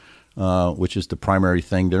return, which is the primary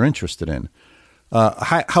thing they're interested in.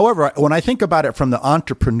 However, when I think about it from the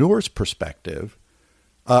entrepreneur's perspective,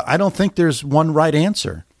 I don't think there's one right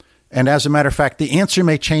answer. And as a matter of fact, the answer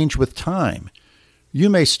may change with time. You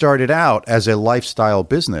may start it out as a lifestyle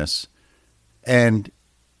business, and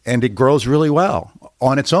it grows really well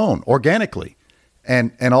on its own, organically.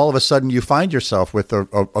 And all of a sudden you find yourself with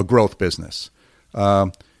a growth business.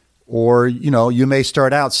 Or, you may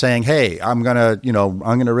start out saying, hey, I'm going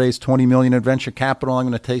to raise 20 million in venture capital. I'm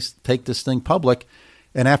going to take this thing public.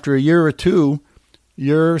 And after a year or two,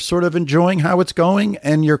 you're sort of enjoying how it's going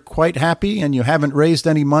and you're quite happy and you haven't raised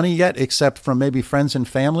any money yet, except from maybe friends and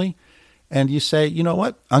family. And you say, you know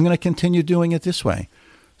what, I'm going to continue doing it this way.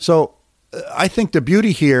 So I think the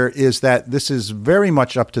beauty here is that this is very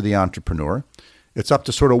much up to the entrepreneur. It's up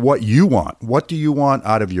to sort of what you want. What do you want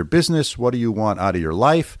out of your business? What do you want out of your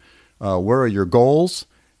life? Where are your goals?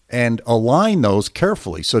 And align those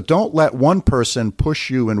carefully. So don't let one person push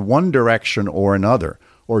you in one direction or another,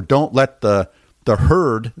 or don't let the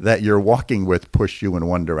herd that you're walking with push you in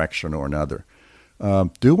one direction or another.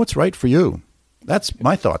 Do what's right for you. That's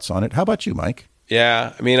my thoughts on it. How about you, Mike?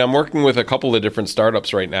 Yeah, I mean, I'm working with a couple of different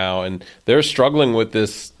startups right now, and they're struggling with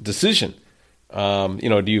this decision.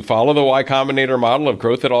 Do you follow the Y Combinator model of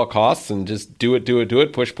growth at all costs and just do it,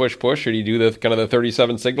 push, or do you do the kind of the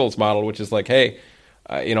 37 signals model, which is like, hey,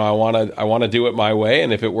 I want to do it my way,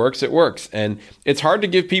 and if it works, it works. And it's hard to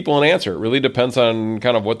give people an answer. It really depends on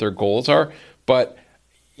kind of what their goals are. But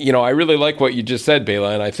I really like what you just said,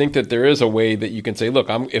 Bela, and I think that there is a way that you can say, look,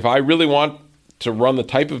 if I really want to run the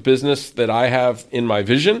type of business that I have in my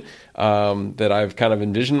vision, that I've kind of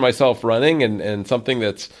envisioned myself running, and something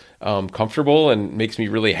that's comfortable and makes me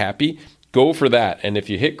really happy, go for that. And if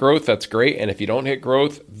you hit growth, that's great. And if you don't hit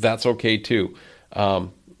growth, that's okay too.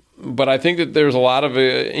 But I think that there's a lot of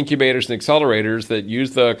incubators and accelerators that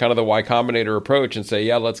use the kind of the Y Combinator approach and say,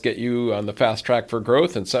 yeah, let's get you on the fast track for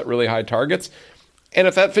growth and set really high targets. And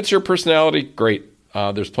if that fits your personality, great.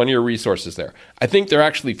 There's plenty of resources there. I think there are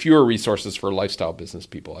actually fewer resources for lifestyle business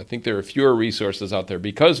people. I think there are fewer resources out there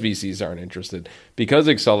because VCs aren't interested, because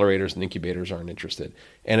accelerators and incubators aren't interested.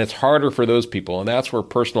 And it's harder for those people. And that's where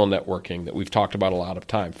personal networking that we've talked about a lot of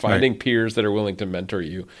time, finding peers that are willing to mentor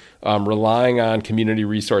you, relying on community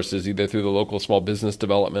resources, either through the local small business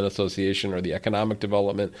development association or the economic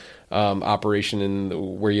development operation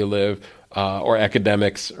where you live, or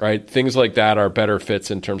academics, right? Things like that are better fits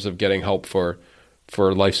in terms of getting help for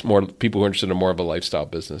more people who are interested in more of a lifestyle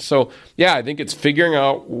business. So yeah, I think it's figuring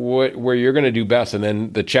out where you're going to do best. And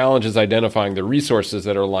then the challenge is identifying the resources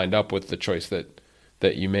that are lined up with the choice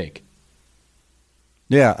that you make.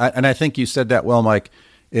 Yeah. And I think you said that well, Mike,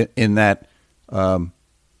 in that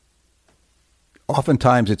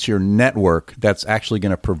oftentimes it's your network that's actually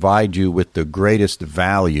going to provide you with the greatest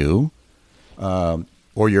value,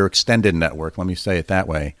 or your extended network. Let me say it that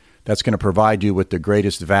way. That's going to provide you with the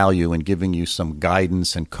greatest value in giving you some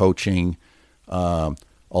guidance and coaching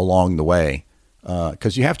along the way.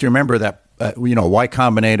 Because you have to remember that, Y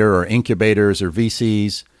Combinator or incubators or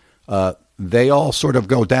VCs, they all sort of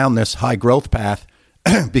go down this high growth path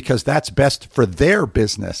because that's best for their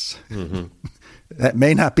business. Mm-hmm. That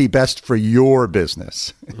may not be best for your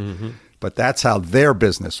business, mm-hmm. but that's how their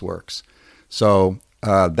business works. So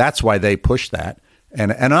that's why they push that.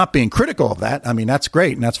 And not being critical of that, I mean, that's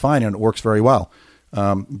great and that's fine and it works very well.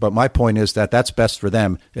 But my point is that that's best for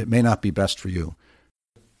them. It may not be best for you.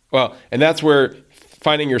 Well, and that's where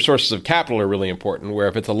finding your sources of capital are really important, where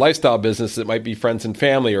if it's a lifestyle business, it might be friends and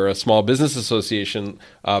family or a small business association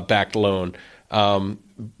backed loan,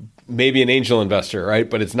 maybe an angel investor, right?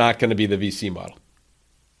 But it's not going to be the VC model.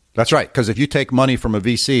 That's right. Because if you take money from a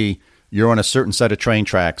VC, you're on a certain set of train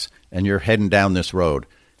tracks and you're heading down this road.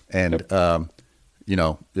 And,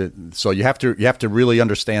 so you have to really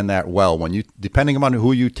understand that well. Depending on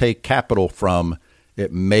who you take capital from,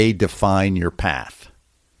 it may define your path,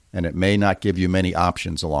 and it may not give you many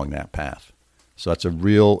options along that path. So that's a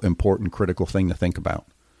real important, critical thing to think about.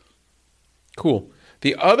 Cool.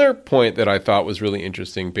 The other point that I thought was really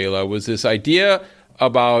interesting, Bela, was this idea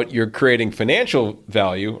about you're creating financial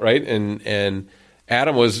value, right? And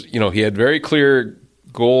Adam was, he had very clear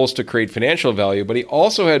goals to create financial value, but he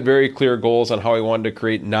also had very clear goals on how he wanted to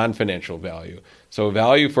create non-financial value. So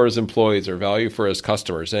value for his employees or value for his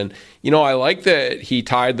customers. And, I like that he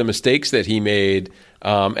tied the mistakes that he made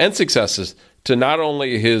and successes to not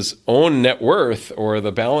only his own net worth or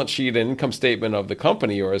the balance sheet and income statement of the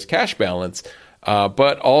company or his cash balance,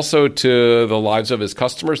 but also to the lives of his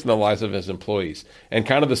customers and the lives of his employees. And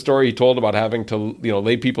kind of the story he told about having to,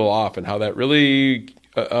 lay people off and how that really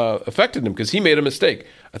affected him because he made a mistake,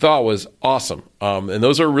 I thought was awesome. And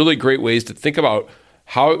those are really great ways to think about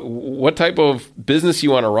what type of business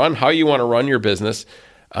you want to run, how you want to run your business.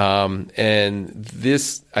 And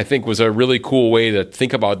this, I think, was a really cool way to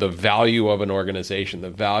think about the value of an organization, the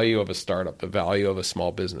value of a startup, the value of a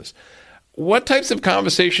small business. What types of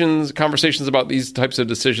conversations about these types of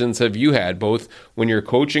decisions have you had, both when you're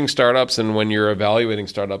coaching startups and when you're evaluating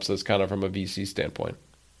startups as kind of from a VC standpoint?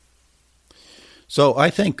 So I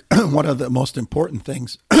think one of the most important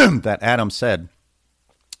things that Adam said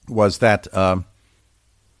was that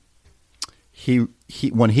he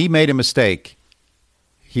when he made a mistake,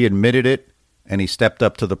 he admitted it and he stepped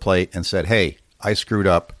up to the plate and said, "Hey, I screwed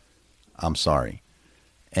up. I'm sorry.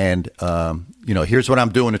 And here's what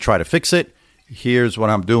I'm doing to try to fix it. Here's what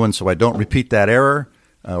I'm doing so I don't repeat that error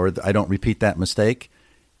or I don't repeat that mistake."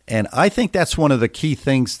 And I think that's one of the key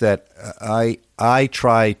things that I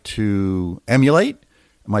try to emulate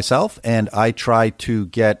myself, and I try to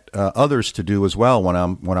get others to do as well when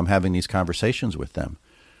I'm having these conversations with them.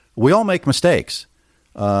 We all make mistakes,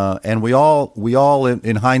 and we all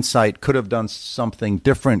in hindsight could have done something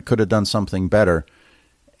different, could have done something better,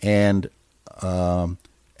 and when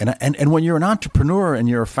you're an entrepreneur and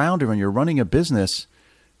you're a founder and you're running a business,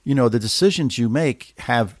 the decisions you make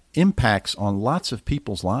have impacts on lots of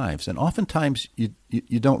people's lives, and oftentimes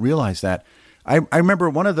you don't realize that. I remember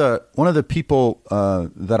one of the people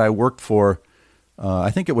that I worked for.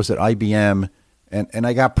 I think it was at IBM, and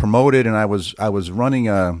I got promoted, and I was running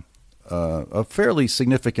a fairly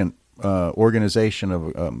significant organization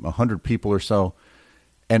of 100 people or so,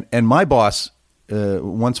 and my boss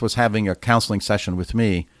once was having a counseling session with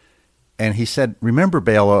me, and he said, "Remember,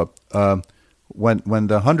 Bela, when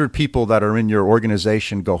the 100 people that are in your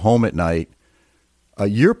organization go home at night,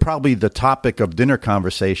 you're probably the topic of dinner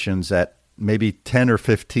conversations at maybe 10 or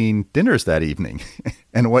 15 dinners that evening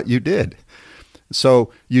and what you did.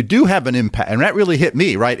 So you do have an impact." And that really hit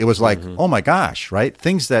me, right? It was like, oh my gosh, right?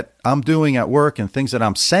 Things that I'm doing at work and things that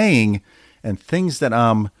I'm saying and things that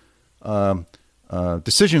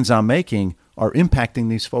decisions I'm making are impacting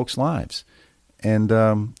these folks' lives. And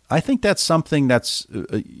I think that's something that's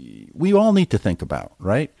we all need to think about,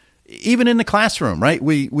 right? Even in the classroom, right?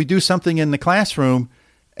 We do something in the classroom,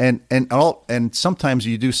 and sometimes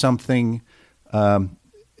you do something, and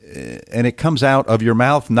it comes out of your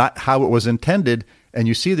mouth not how it was intended, and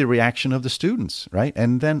you see the reaction of the students, right?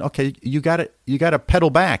 And then okay, you got to pedal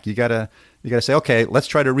back. You got to say, okay, let's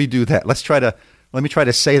try to redo that. Let me try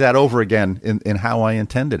to say that over again in how I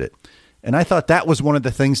intended it. And I thought that was one of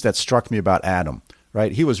the things that struck me about Adam,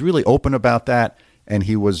 right? He was really open about that, and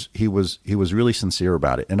he was really sincere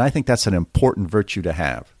about it. And I think that's an important virtue to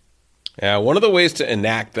have. Yeah, one of the ways to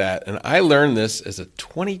enact that, and I learned this as a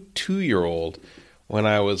 22-year-old when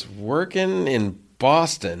I was working in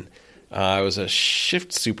Boston. I was a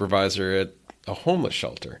shift supervisor at a homeless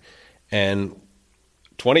shelter, and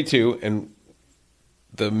 22, and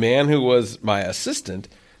the man who was my assistant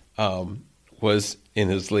was in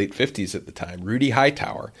his late 50s at the time, Rudy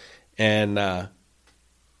Hightower. And at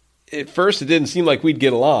first it didn't seem like we'd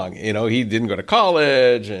get along. He didn't go to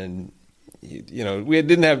college, and we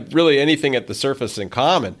didn't have really anything at the surface in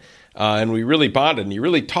common. And we really bonded, and he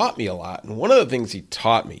really taught me a lot. And one of the things he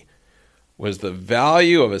taught me was the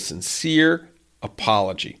value of a sincere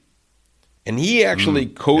apology. And he actually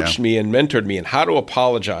coached me and mentored me in how to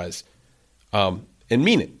apologize and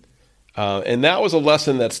mean it. And that was a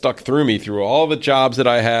lesson that stuck through me through all the jobs that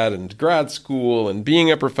I had and grad school and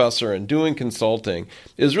being a professor and doing consulting,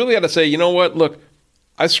 is really how to say, you know what, look,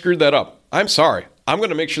 I screwed that up. I'm sorry. I'm going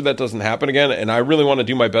to make sure that doesn't happen again. And I really want to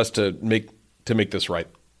do my best to make this right.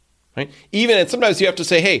 Right? And sometimes you have to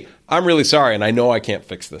say, hey, I'm really sorry, and I know I can't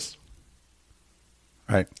fix this.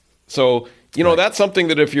 Right. So, that's something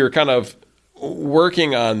that if you're kind of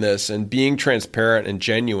working on this and being transparent and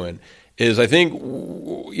genuine, is I think,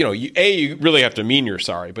 you really have to mean you're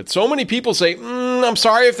sorry. But so many people say, I'm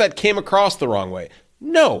sorry if that came across the wrong way.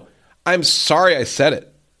 No, I'm sorry I said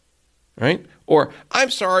it, right? Or I'm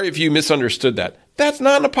sorry if you misunderstood that. That's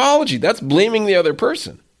not an apology. That's blaming the other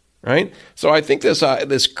person, right? So I think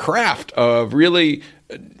this craft of really,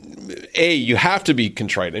 A, you have to be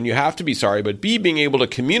contrite and you have to be sorry, but B, being able to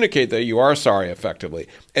communicate that you are sorry effectively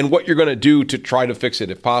and what you're going to do to try to fix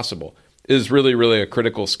it if possible is really, really a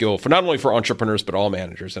critical skill for not only for entrepreneurs, but all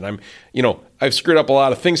managers. And I've screwed up a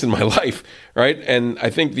lot of things in my life, right? And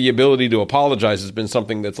I think the ability to apologize has been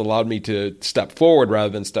something that's allowed me to step forward rather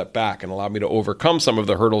than step back and allowed me to overcome some of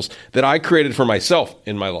the hurdles that I created for myself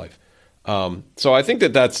in my life. So I think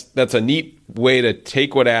that's a neat way to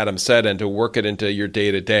take what Adam said and to work it into your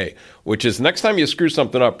day-to-day, which is next time you screw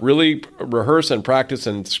something up, really rehearse and practice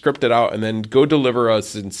and script it out and then go deliver a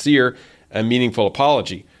sincere and meaningful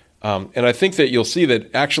apology. And I think that you'll see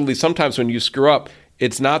that actually sometimes when you screw up,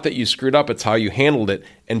 it's not that you screwed up, it's how you handled it.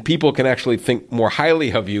 And people can actually think more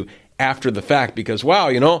highly of you after the fact because,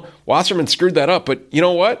 wow, Wasserman screwed that up, but you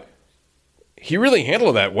know what? He really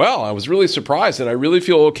handled that well. I was really surprised, and I really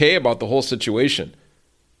feel okay about the whole situation,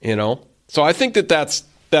 So I think that's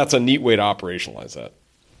a neat way to operationalize that.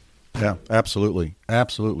 Yeah, absolutely.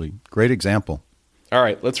 Absolutely. Great example. All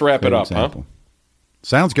right, let's wrap it up, huh?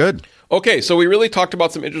 Sounds good. Okay, so we really talked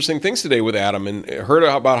about some interesting things today with Adam and heard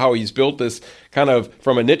about how he's built this kind of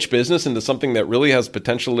from a niche business into something that really has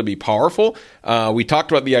potential to be powerful. We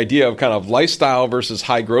talked about the idea of kind of lifestyle versus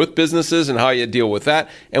high growth businesses and how you deal with that.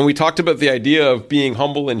 And we talked about the idea of being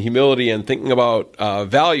humble and humility and thinking about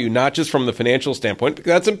value, not just from the financial standpoint, because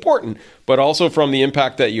that's important, but also from the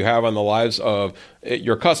impact that you have on the lives of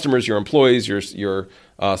your customers, your employees, your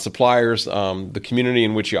suppliers, the community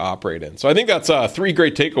in which you operate in. So I think that's 3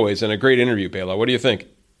 great takeaways and a great interview, Bela. What do you think?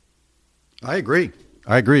 I agree.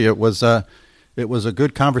 It was a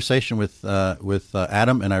good conversation with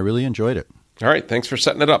Adam, and I really enjoyed it. All right. Thanks for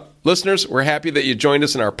setting it up. Listeners, we're happy that you joined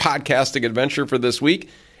us in our podcasting adventure for this week,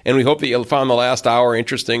 and we hope that you found the last hour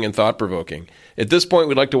interesting and thought-provoking. At this point,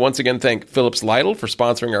 we'd like to once again thank Phillips Lytle for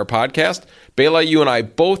sponsoring our podcast. Bela, you and I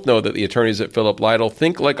both know that the attorneys at Phillips Lytle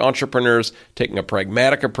think like entrepreneurs, taking a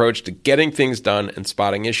pragmatic approach to getting things done and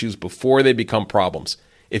spotting issues before they become problems.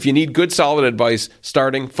 If you need good, solid advice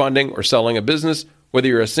starting, funding, or selling a business, whether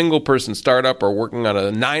you're a single-person startup or working on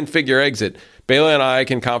a 9-figure exit, Bela and I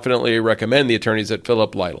can confidently recommend the attorneys at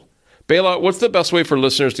Phillips Lytle. Bela, what's the best way for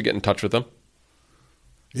listeners to get in touch with them?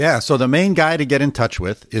 Yeah, so the main guy to get in touch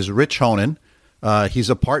with is Rich Honan. He's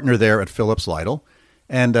a partner there at Phillips Lytle.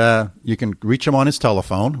 And you can reach him on his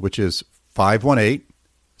telephone, which is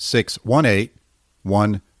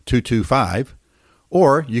 518-618-1225.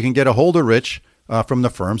 Or you can get a hold of Rich from the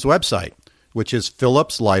firm's website, which is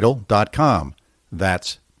phillipslytle.com.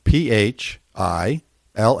 That's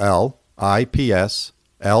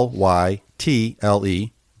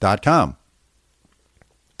PHILLIPSLYTLE.com.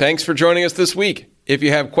 Thanks for joining us this week. If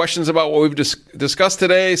you have questions about what we've discussed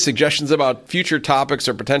today, suggestions about future topics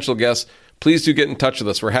or potential guests, please do get in touch with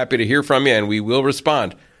us. We're happy to hear from you, and we will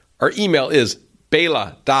respond. Our email is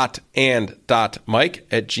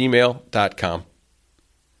bela.and.mike@gmail.com.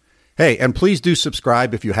 Hey, and please do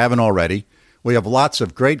subscribe if you haven't already. We have lots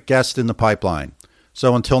of great guests in the pipeline.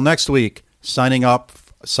 So until next week, signing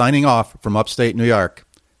off from upstate New York.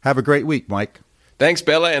 Have a great week, Mike. Thanks,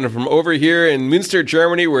 Bela. And from over here in Münster,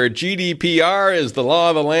 Germany, where GDPR is the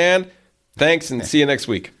law of the land, thanks and see you next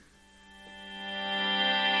week.